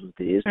sometimes with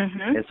these,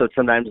 and so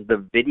sometimes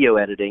the video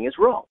editing is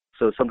wrong.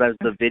 So sometimes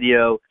the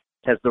video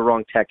has the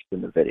wrong text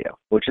in the video,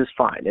 which is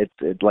fine.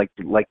 It's like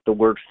the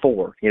word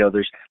for.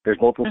 There's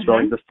multiple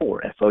spellings of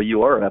for,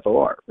 F-O-U-R or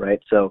F-O-R, right?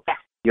 So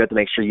you have to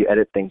make sure you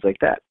edit things like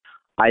that.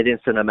 I then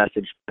send a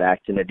message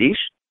back to Nadish,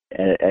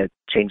 and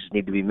changes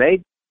need to be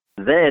made.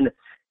 Then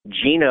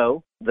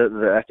Gino,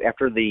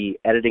 after the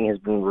editing has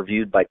been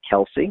reviewed by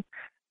Kelsey,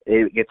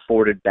 it gets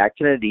forwarded back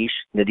to Nadish.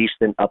 Nadish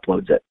then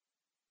uploads it,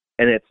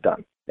 and it's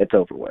done. It's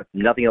over with.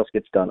 Nothing else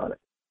gets done on it.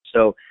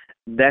 So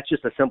that's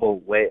just a simple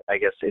way. I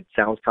guess it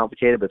sounds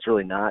complicated, but it's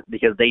really not,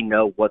 because they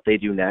know what they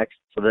do next.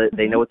 So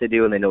they know what they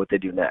do and they know what they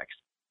do next.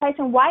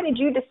 Tyson, why did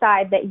you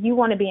decide that you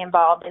want to be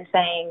involved in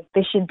saying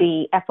this should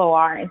be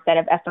FOR instead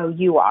of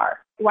FOUR?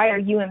 Why are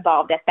you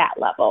involved at that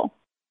level?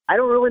 I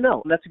don't really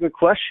know. That's a good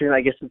question.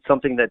 I guess it's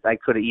something that I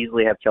could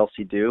easily have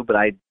Kelsey do, but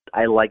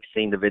I like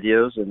seeing the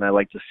videos and I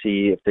like to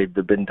see if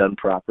they've been done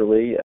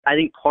properly. I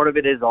think part of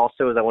it is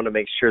also I want to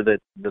make sure that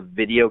the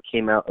video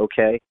came out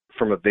okay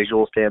from a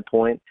visual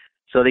standpoint.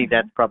 So I think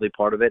that's probably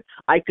part of it.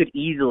 I could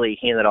easily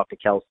hand it off to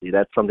Kelsey.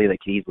 That's something that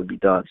could easily be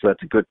done. So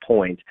that's a good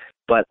point.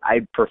 But I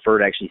prefer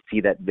to actually see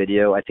that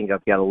video. I think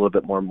I've got a little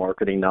bit more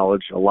marketing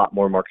knowledge, a lot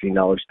more marketing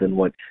knowledge than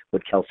what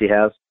Kelsey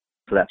has.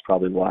 So that's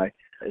probably why.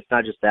 It's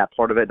not just that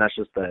part of it, not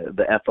just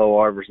the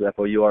FOR versus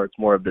FOUR. It's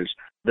more of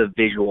the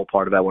visual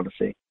part of it I want to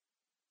see.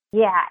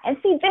 Yeah, and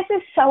see, this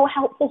is so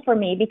helpful for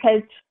me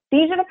because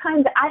these are the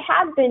kinds that I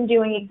have been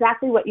doing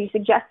exactly what you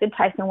suggested,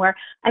 Tyson, where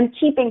I'm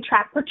keeping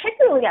track.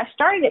 Particularly, I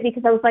started it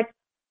because I was like,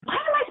 why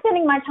am I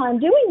spending my time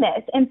doing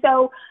this? And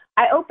so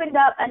I opened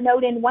up a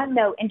note in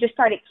OneNote and just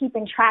started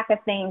keeping track of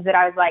things that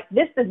I was like,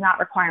 this does not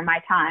require my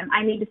time.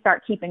 I need to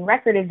start keeping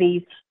record of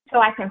these so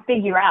I can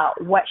figure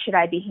out what should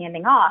I be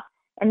handing off.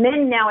 And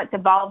then now it's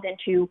evolved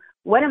into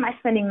what am I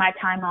spending my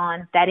time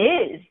on that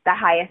is the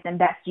highest and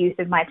best use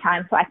of my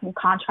time so I can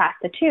contrast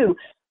the two.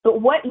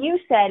 But what you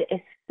said is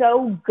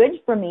so good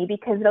for me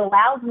because it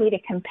allows me to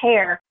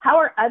compare how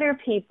are other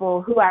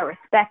people who I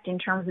respect in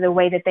terms of the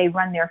way that they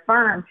run their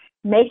firm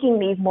making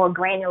these more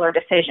granular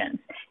decisions.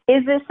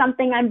 Is this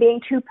something I'm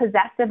being too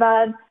possessive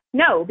of?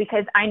 No,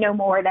 because I know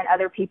more than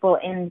other people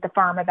in the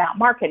firm about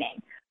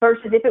marketing.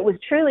 Versus if it was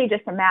truly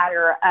just a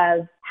matter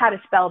of how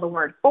to spell the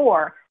word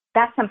for,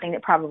 that's something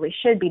that probably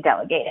should be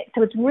delegated.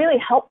 So it's really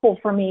helpful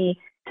for me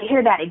to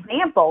hear that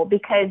example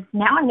because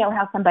now I know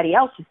how somebody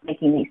else is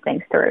thinking these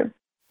things through.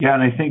 Yeah,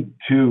 and I think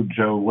too,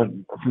 Joe,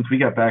 since we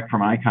got back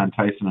from Icon,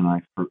 Tyson and I,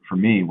 for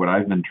me, what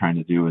I've been trying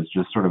to do is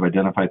just sort of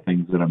identify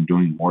things that I'm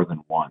doing more than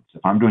once.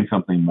 If I'm doing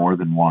something more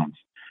than once,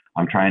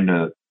 I'm trying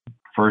to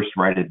first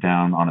write it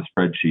down on a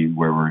spreadsheet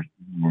where we're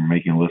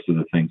making a list of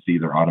the things to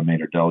either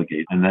automate or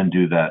delegate, and then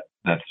do that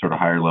sort of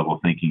higher level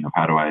thinking of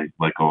how do I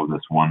let go of this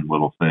one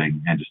little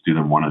thing and just do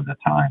them one at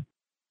a time.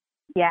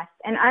 Yes,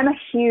 and I'm a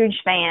huge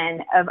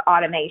fan of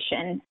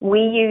automation.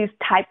 We use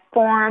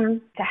Typeform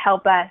to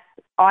help us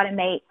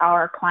automate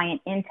our client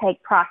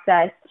intake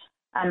process.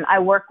 I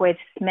work with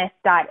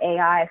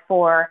Smith.ai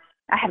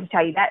I have to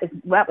tell you, that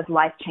was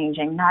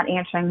life-changing, not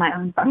answering my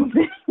own phone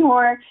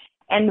anymore.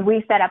 And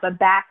we set up a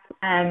back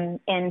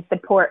in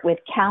support with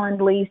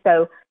Calendly,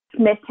 so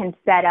Smith can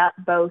set up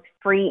both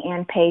free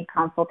and paid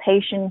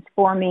consultations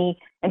for me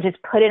and just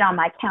put it on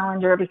my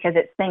calendar because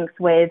it syncs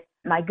with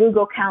my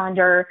Google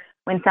Calendar.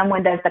 When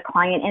someone does the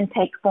client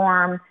intake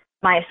form,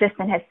 my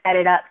assistant has set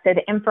it up so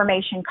the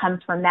information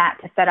comes from that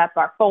to set up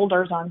our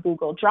folders on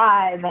Google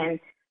Drive and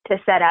to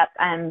set up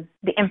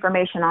the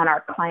information on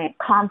our client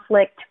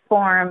conflict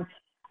form.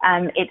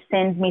 It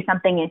sends me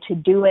something in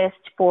Todoist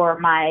for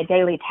my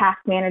daily task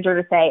manager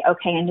to say,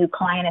 okay, a new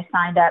client has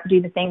signed up,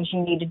 do the things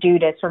you need to do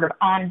to sort of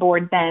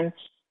onboard them.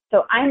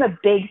 So I'm a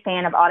big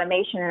fan of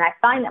automation, and I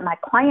find that my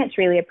clients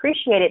really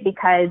appreciate it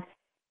because,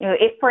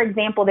 if, for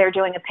example, they're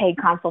doing a paid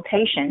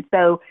consultation,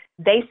 so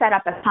they set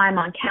up a time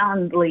on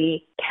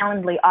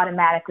Calendly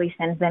automatically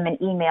sends them an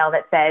email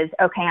that says,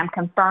 okay, I'm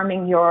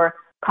confirming your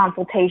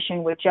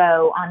consultation with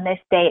Joe on this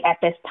date at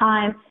this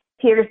time.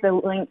 Here's the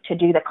link to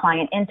do the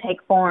client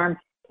intake form.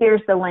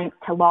 Here's the link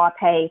to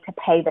LawPay to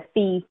pay the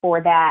fee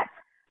for that.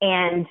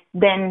 And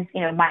then,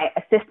 my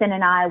assistant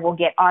and I will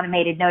get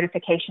automated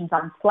notifications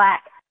on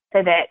Slack so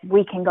that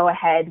we can go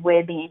ahead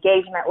with the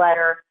engagement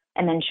letter,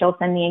 and then she'll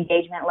send the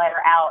engagement letter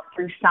out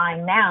through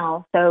Sign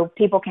Now so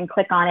people can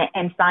click on it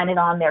and sign it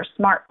on their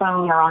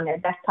smartphone or on their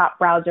desktop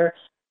browser.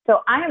 So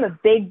I am a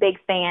big, big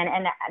fan,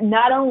 and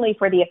not only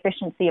for the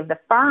efficiency of the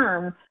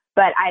firm,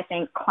 but I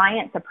think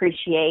clients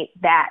appreciate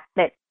that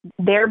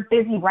they're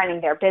busy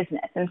running their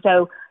business. And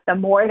so the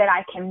more that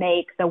I can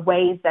make the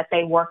ways that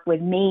they work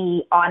with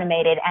me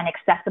automated and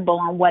accessible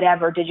on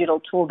whatever digital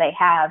tool they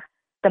have,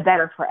 the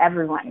better for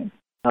everyone.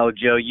 Oh,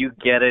 Joe, you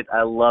get it.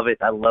 I love it.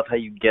 I love how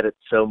you get it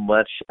so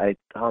much.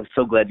 I'm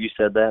so glad you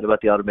said that about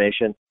the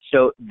automation.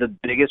 So the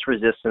biggest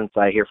resistance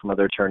I hear from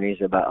other attorneys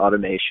about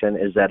automation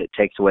is that it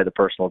takes away the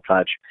personal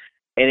touch.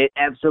 And it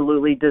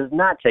absolutely does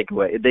not take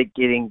away.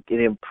 It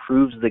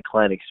improves the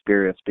client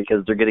experience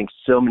because they're getting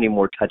so many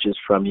more touches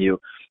from you.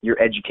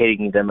 You're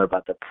educating them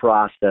about the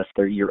process.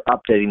 You're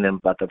updating them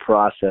about the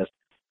process.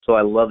 So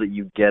I love that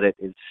you get it.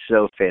 It's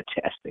so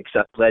fantastic. So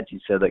I'm glad you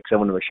said that because I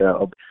want to make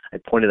sure I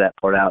pointed that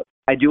part out.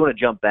 I do want to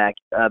jump back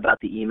about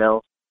the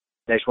emails.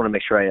 I just want to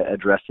make sure I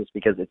address this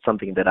because it's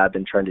something that I've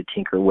been trying to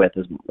tinker with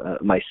as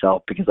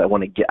myself because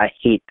I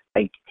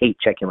hate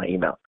checking my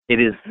email. It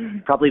is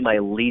probably my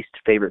least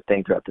favorite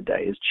thing throughout the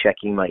day is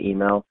checking my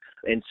email.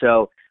 And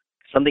so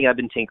something I've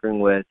been tinkering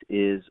with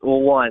is,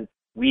 well, one,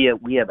 we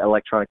have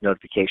electronic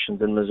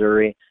notifications in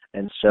Missouri,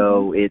 and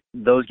so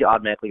those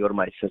automatically go to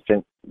my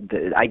assistant.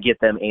 I get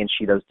them, and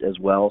she does as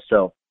well.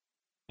 So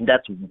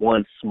That's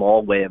one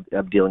small way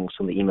of dealing with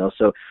some of the emails.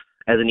 So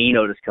as an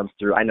e-notice comes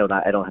through, I know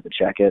that I don't have to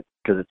check it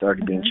because it's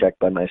already being checked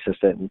by my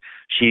assistant. And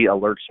she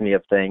alerts me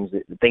of things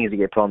that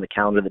get put on the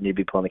calendar that need to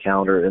be put on the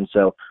calendar. And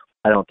so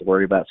I don't have to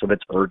worry about it. So if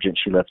it's urgent,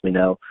 she lets me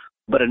know.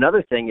 But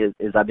another thing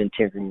is I've been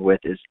tinkering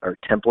with are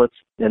templates.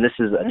 And this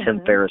is a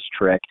Tim Ferriss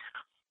trick.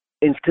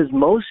 It's because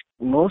most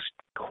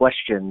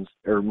questions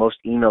or most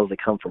emails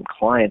that come from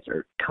clients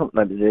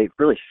they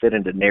really fit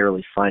into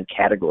narrowly defined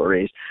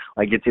categories.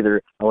 Like it's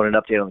either I want an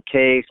update on the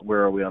case,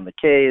 where are we on the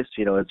case?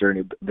 Has there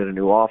been a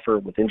new offer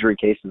with injury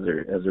cases,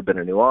 or has there been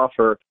a new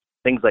offer?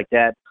 Things like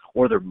that,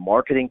 or they're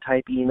marketing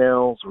type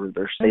emails, or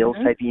they're sales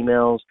type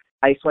emails.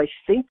 So I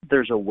think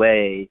there's a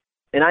way,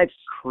 and I've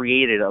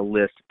created a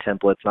list of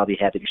templates, and I'll be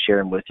happy to share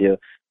them with you.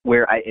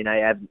 Where I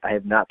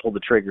have not pulled the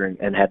trigger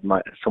and had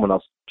someone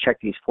else check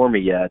these for me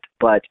yet,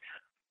 but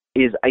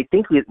I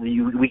think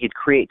we could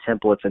create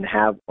templates and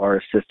have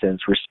our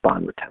assistants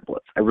respond with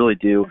templates. I really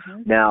do.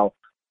 Now,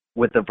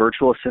 with the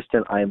virtual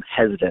assistant, I am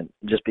hesitant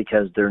just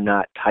because they're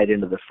not tied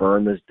into the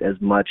firm as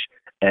much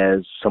as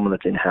someone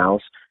that's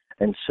in-house.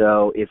 And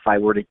so if I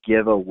were to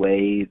give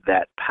away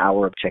that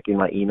power of checking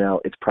my email,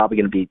 it's probably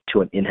going to be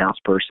to an in-house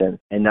person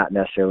and not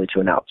necessarily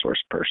to an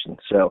outsourced person.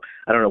 So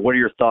I don't know. What are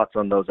your thoughts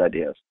on those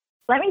ideas?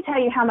 Let me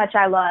tell you how much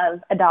I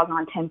love a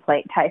doggone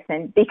template,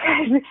 Tyson,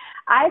 because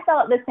I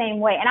felt the same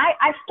way. And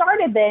I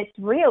started this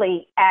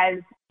really as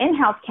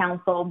in-house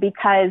counsel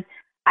because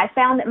I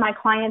found that my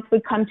clients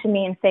would come to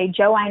me and say,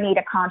 Joe, I need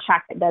a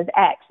contract that does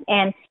X.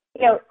 And,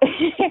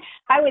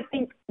 I would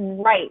think,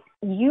 right,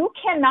 you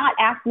cannot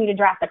ask me to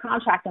draft a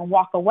contract and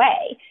walk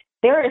away.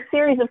 There are a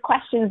series of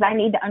questions I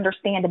need to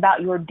understand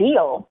about your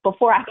deal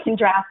before I can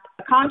draft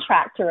a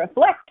contract to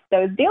reflect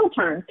those deal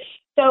terms.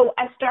 So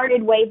I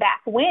started way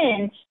back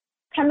when,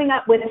 coming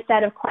up with a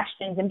set of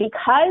questions. And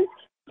because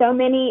so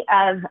many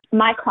of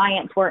my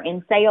clients were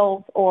in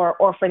sales or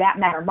for that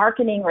matter,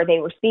 marketing, or they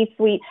were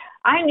C-suite,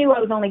 I knew I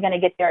was only going to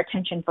get their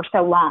attention for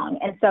so long.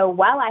 And so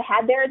while I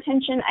had their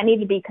attention, I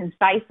needed to be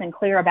concise and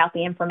clear about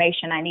the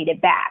information I needed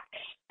back.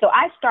 So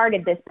I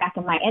started this back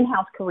in my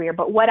in-house career.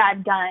 But what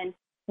I've done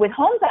with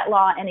Holmes at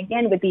Law, and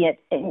again, with the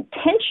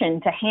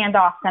intention to hand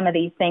off some of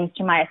these things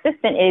to my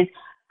assistant, is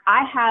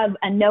I have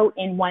a note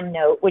in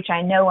OneNote, which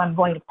I know I'm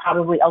going to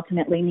probably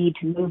ultimately need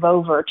to move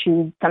over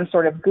to some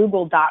sort of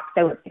Google Doc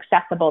so it's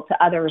accessible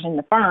to others in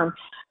the firm.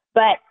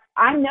 But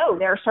I know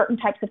there are certain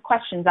types of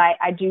questions.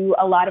 I do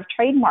a lot of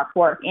trademark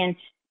work, and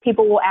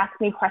people will ask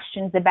me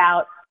questions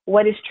about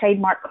what does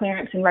trademark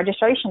clearance and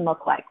registration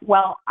look like?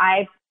 Well,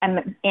 I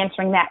am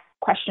answering that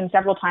question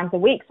several times a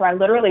week. So I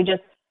literally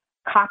just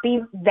copy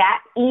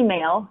that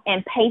email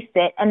and paste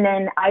it, and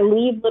then I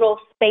leave little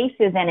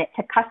spaces in it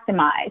to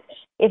customize.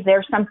 If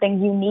there's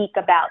something unique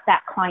about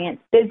that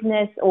client's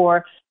business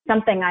or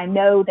something I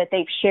know that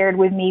they've shared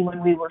with me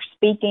when we were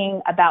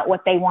speaking about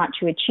what they want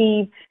to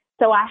achieve.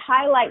 So I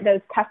highlight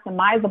those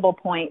customizable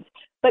points.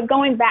 But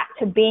going back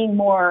to being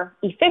more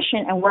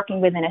efficient and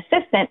working with an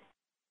assistant,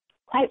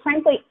 quite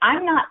frankly,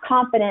 I'm not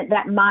confident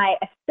that my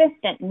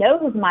assistant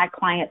knows my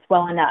clients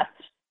well enough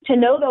to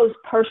know those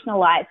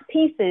personalized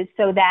pieces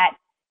so that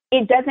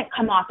it doesn't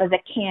come off as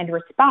a canned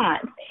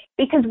response.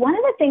 Because one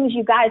of the things,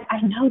 you guys,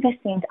 I know this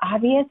seems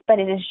obvious, but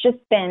it has just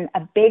been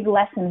a big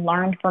lesson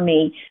learned for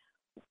me.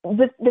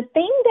 The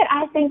thing that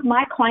I think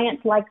my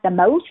clients like the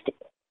most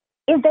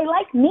is they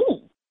like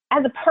me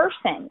as a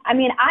person. I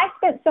mean, I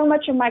spent so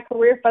much of my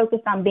career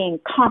focused on being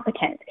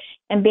competent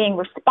and being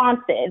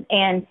responsive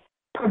and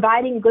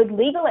providing good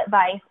legal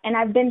advice. And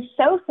I've been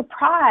so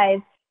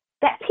surprised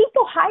that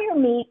people hire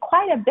me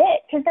quite a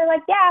bit because they're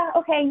like, yeah,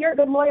 okay, you're a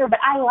good lawyer, but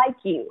I like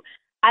you.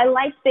 I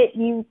like that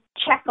you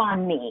check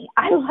on me.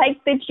 I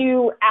like that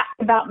you ask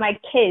about my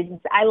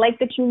kids. I like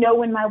that you know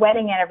when my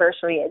wedding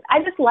anniversary is. I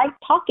just like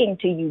talking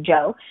to you,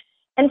 Joe.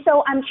 And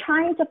so I'm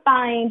trying to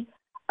find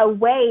a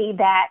way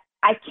that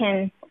I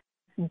can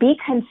be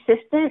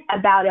consistent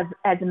about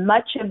as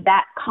much of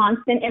that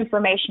constant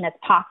information as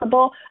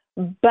possible,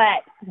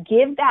 but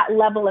give that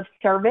level of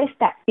service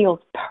that feels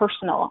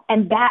personal.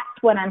 And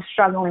that's what I'm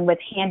struggling with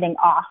handing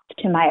off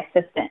to my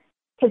assistant,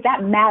 because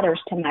that matters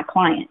to my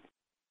clients.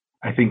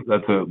 I think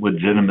that's a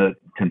legitimate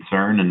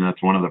concern, and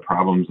that's one of the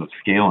problems of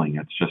scaling.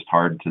 It's just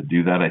hard to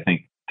do that. I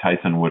think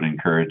Tyson would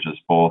encourage us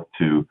both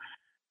to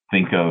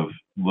think of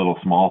little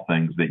small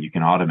things that you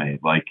can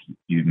automate. Like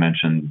you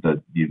mentioned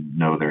that you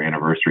know their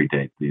anniversary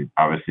date.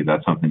 Obviously,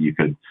 that's something you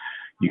could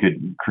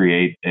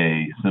create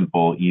a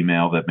simple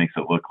email that makes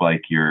it look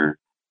like you're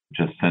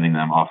just sending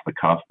them off the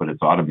cuff, but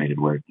it's automated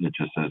where it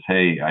just says,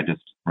 hey, I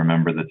just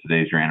remember that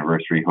today's your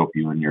anniversary. Hope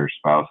you and your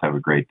spouse have a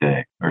great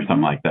day, or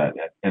something like that.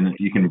 And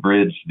you can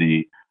bridge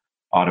the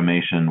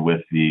automation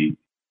with the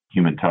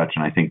human touch.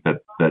 And I think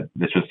that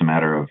it's just a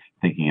matter of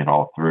thinking it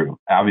all through.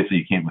 Obviously,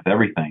 you can't with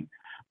everything,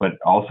 but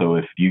also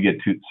if you get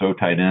so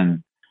tied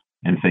in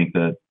and think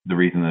that the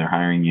reason they're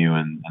hiring you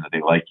and that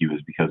they like you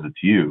is because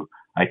it's you,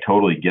 I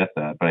totally get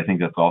that. But I think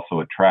that's also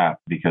a trap,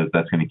 because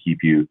that's going to keep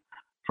you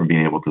from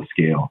being able to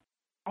scale.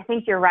 I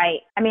think you're right.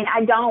 I mean,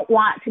 I don't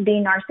want to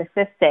be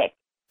narcissistic,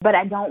 but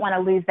I don't want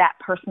to lose that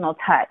personal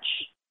touch.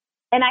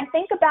 And I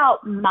think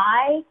about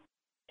my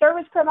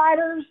service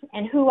providers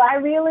and who I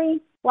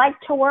really like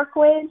to work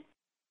with.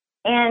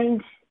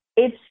 And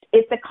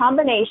it's a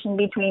combination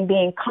between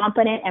being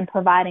competent and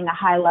providing a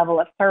high level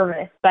of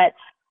service. But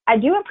I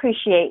do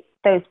appreciate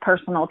those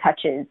personal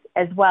touches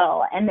as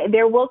well. And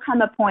there will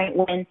come a point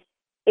when,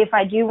 if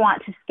I do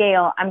want to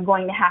scale, I'm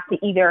going to have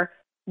to either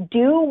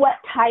do what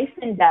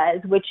Tyson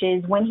does, which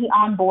is when he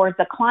onboards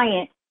a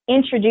client,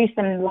 introduce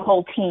them to the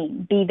whole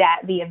team, be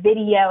that via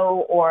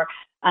video or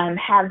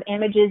have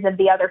images of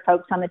the other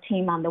folks on the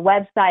team on the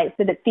website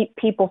so that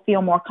people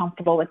feel more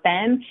comfortable with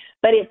them.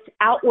 But it's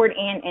outward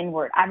and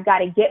inward. I've got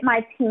to get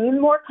my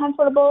team more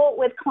comfortable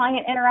with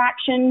client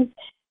interactions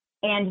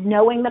and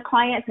knowing the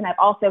clients, and I've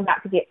also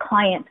got to get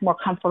clients more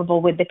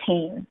comfortable with the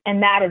team.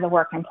 And that is a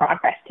work in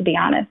progress, to be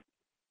honest.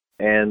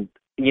 And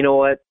you know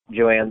what,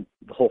 JoAnn,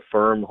 the whole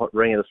firm,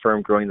 running the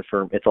firm, growing the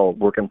firm, it's all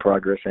work in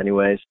progress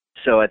anyways.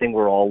 So I think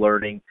we're all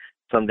learning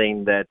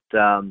something that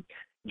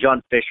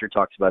John Fisher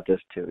talks about this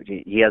too.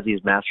 He has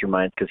these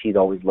masterminds because he's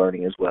always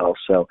learning as well.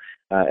 So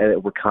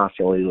we're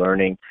constantly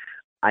learning.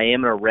 I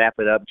am going to wrap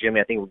it up. Jimmy,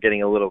 I think we're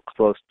getting a little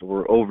close.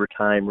 We're over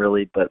time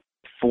really, but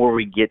before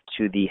we get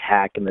to the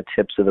hack and the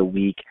tips of the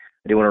week,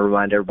 I do want to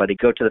remind everybody,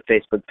 go to the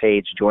Facebook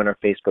page, join our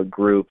Facebook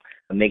group,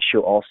 and make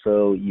sure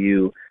also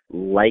you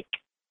like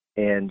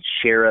and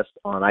share us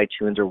on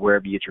iTunes or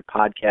wherever you get your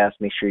podcast.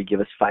 Make sure you give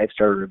us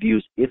 5-star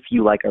reviews if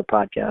you like our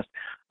podcast.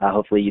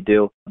 Hopefully you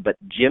do. But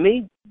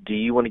Jimmy, do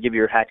you want to give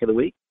your hack of the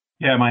week?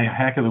 Yeah, my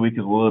hack of the week is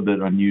a little bit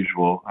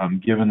unusual.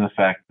 Given the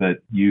fact that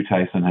you,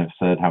 Tyson, have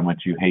said how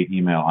much you hate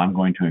email, I'm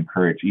going to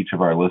encourage each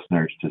of our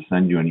listeners to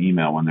send you an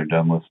email when they're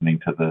done listening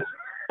to this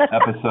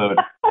episode.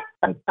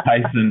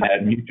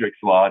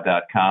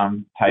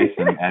 Tyson@mutrixlaw.com,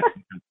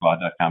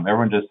 Tyson@mutrixlaw.com.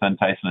 Everyone just send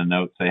Tyson a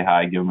note, say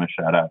hi, give him a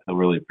shout out. He'll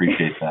really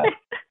appreciate that.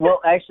 Well,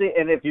 actually,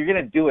 and if you're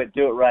going to do it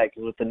right,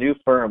 because with the new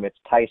firm, it's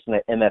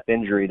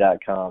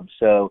Tyson@mfinjury.com.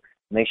 So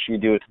make sure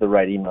you do it to the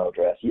right email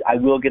address. I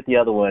will get the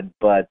other one,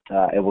 but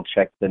I will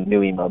check the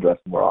new email address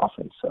more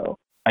often. So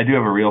I do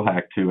have a real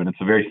hack too, and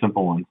it's a very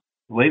simple one.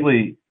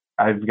 Lately,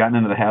 I've gotten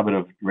into the habit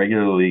of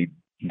regularly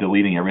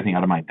deleting everything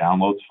out of my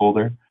downloads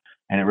folder.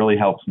 And it really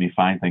helps me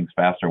find things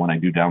faster when I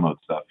do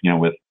download stuff. You know,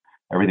 with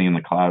everything in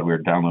the cloud, we're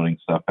downloading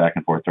stuff back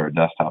and forth to our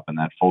desktop, and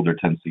that folder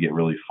tends to get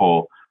really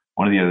full.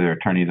 One of the other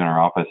attorneys in our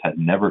office had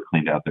never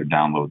cleaned out their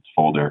downloads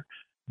folder.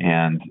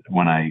 And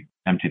when I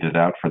emptied it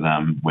out for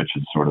them, which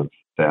is sort of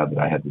sad that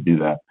I had to do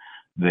that,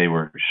 they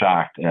were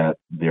shocked at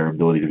their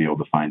ability to be able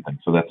to find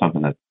things. So that's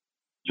something that's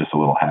just a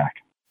little hack.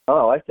 Oh,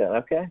 I like that.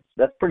 Okay.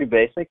 That's pretty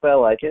basic, but I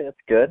like it.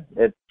 It's good.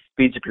 It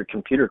speeds up your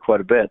computer quite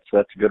a bit, so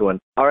that's a good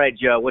one. All right,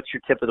 Joe, what's your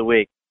tip of the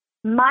week?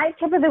 My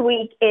tip of the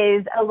week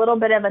is a little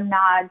bit of a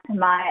nod to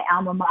my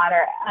alma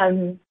mater.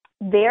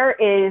 There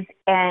is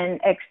an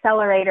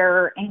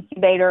accelerator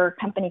incubator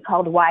company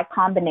called Y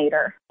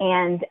Combinator.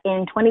 And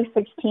in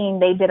 2016,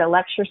 they did a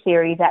lecture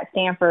series at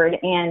Stanford.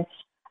 And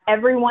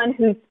everyone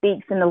who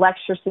speaks in the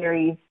lecture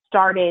series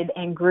started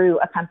and grew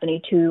a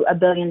company to $1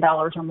 billion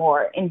or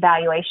more in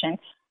valuation.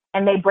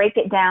 And they break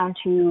it down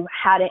to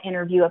how to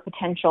interview a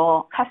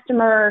potential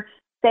customer,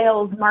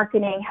 sales,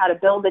 marketing, how to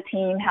build a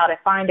team, how to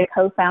find a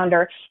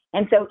co-founder.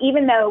 And so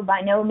even though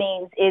by no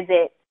means is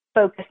it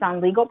focused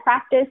on legal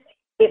practice,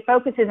 it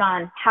focuses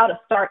on how to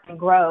start and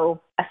grow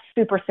a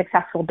super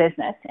successful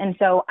business. And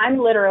so I'm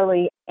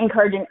literally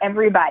encouraging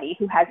everybody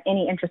who has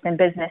any interest in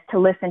business to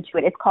listen to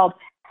it. It's called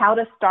How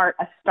to Start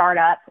a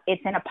Startup.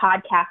 It's in a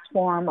podcast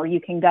form, or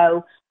you can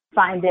go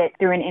find it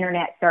through an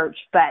internet search,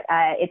 but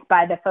it's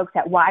by the folks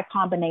at Y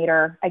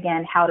Combinator.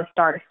 Again, How to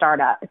Start a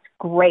Startup. It's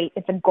great.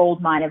 It's a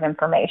gold mine of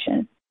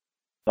information.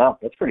 Wow,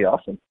 that's pretty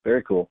awesome.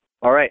 Very cool.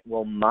 All right.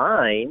 Well,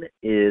 mine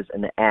is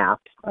an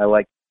app. I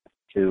like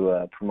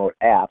to promote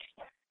apps,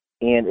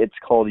 and it's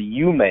called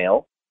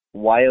YouMail,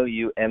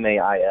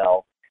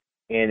 Youmail,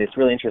 and it's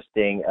really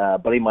interesting. A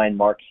buddy of mine,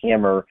 Mark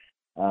Hammer,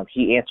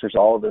 he answers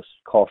all of this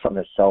calls from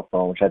his cell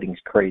phone, which I think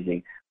is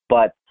crazy.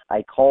 But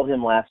I called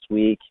him last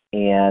week,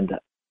 and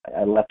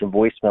I left a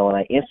voicemail, and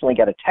I instantly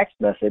got a text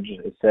message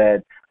that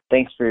said,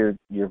 "Thanks for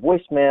your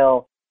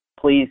voicemail.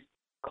 Please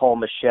call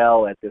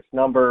Michelle at this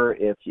number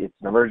if it's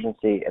an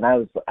emergency." And I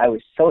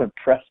was so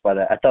impressed by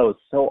that. I thought it was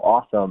so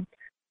awesome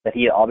that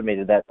he had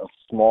automated that, a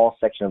small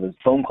section of his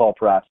phone call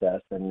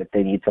process. And if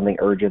they need something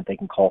urgent, they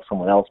can call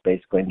someone else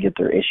basically and get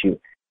their issue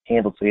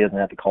handled so he doesn't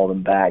have to call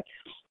them back.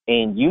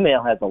 And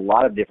YouMail has a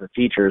lot of different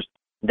features.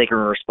 They can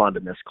respond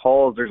to missed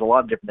calls. There's a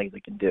lot of different things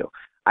they can do.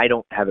 I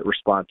don't have it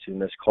respond to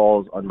missed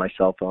calls on my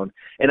cell phone,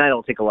 and I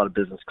don't take a lot of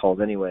business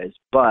calls anyways,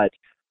 but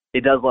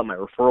it does let my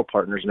referral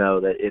partners know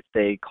that if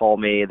they call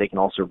me, they can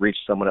also reach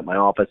someone at my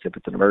office if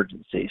it's an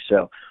emergency.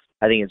 So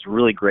I think it's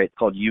really great. It's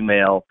called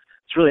YouMail.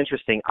 It's really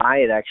interesting. I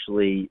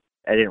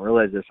didn't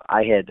realize this.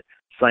 I had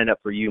signed up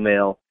for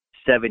YouMail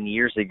 7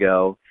 years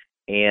ago,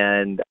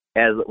 and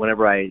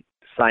whenever I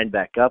signed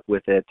back up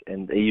with it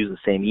and they used the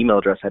same email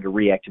address, I had to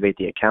reactivate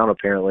the account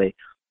apparently,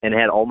 and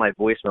had all my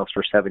voicemails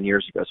for 7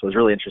 years ago. So it was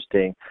really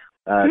interesting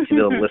to be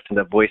able to listen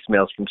to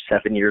voicemails from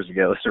 7 years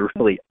ago. It's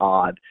really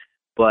odd.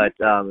 But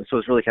so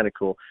it's really kind of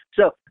cool.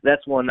 So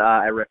that's one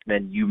I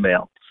recommend you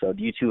mail. So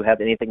do you two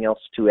have anything else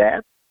to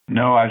add?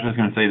 No, I was just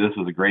going to say this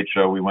was a great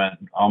show. We went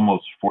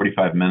almost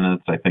 45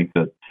 minutes. I think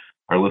that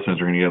our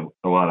listeners are going to get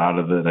a lot out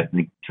of it. I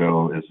think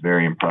Jo is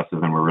very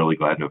impressive, and we're really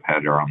glad to have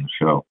had her on the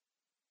show.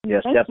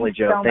 Yes, definitely,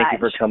 Jo. Thank you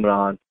for coming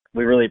on.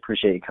 We really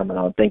appreciate you coming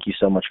on. Thank you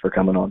so much for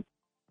coming on.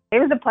 It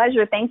was a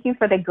pleasure. Thank you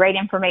for the great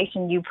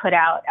information you put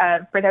out.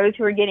 For those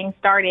who are getting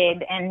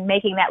started and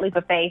making that leap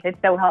of faith, it's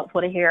so helpful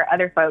to hear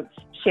other folks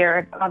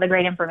share all the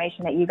great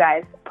information that you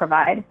guys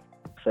provide.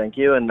 Thank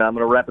you. And I'm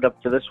going to wrap it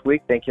up for this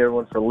week. Thank you,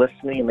 everyone, for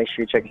listening. And make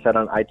sure you check us out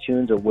on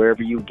iTunes or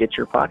wherever you get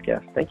your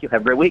podcast. Thank you.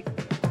 Have a great week.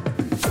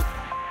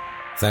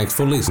 Thanks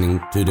for listening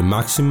to the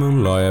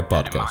Maximum Lawyer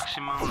Podcast.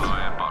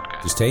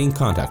 To stay in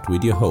contact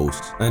with your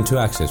hosts and to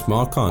access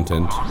more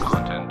content,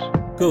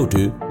 go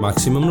to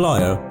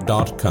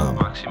MaximumLawyer.com.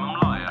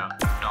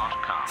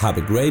 Have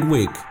a great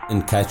week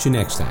and catch you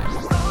next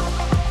time.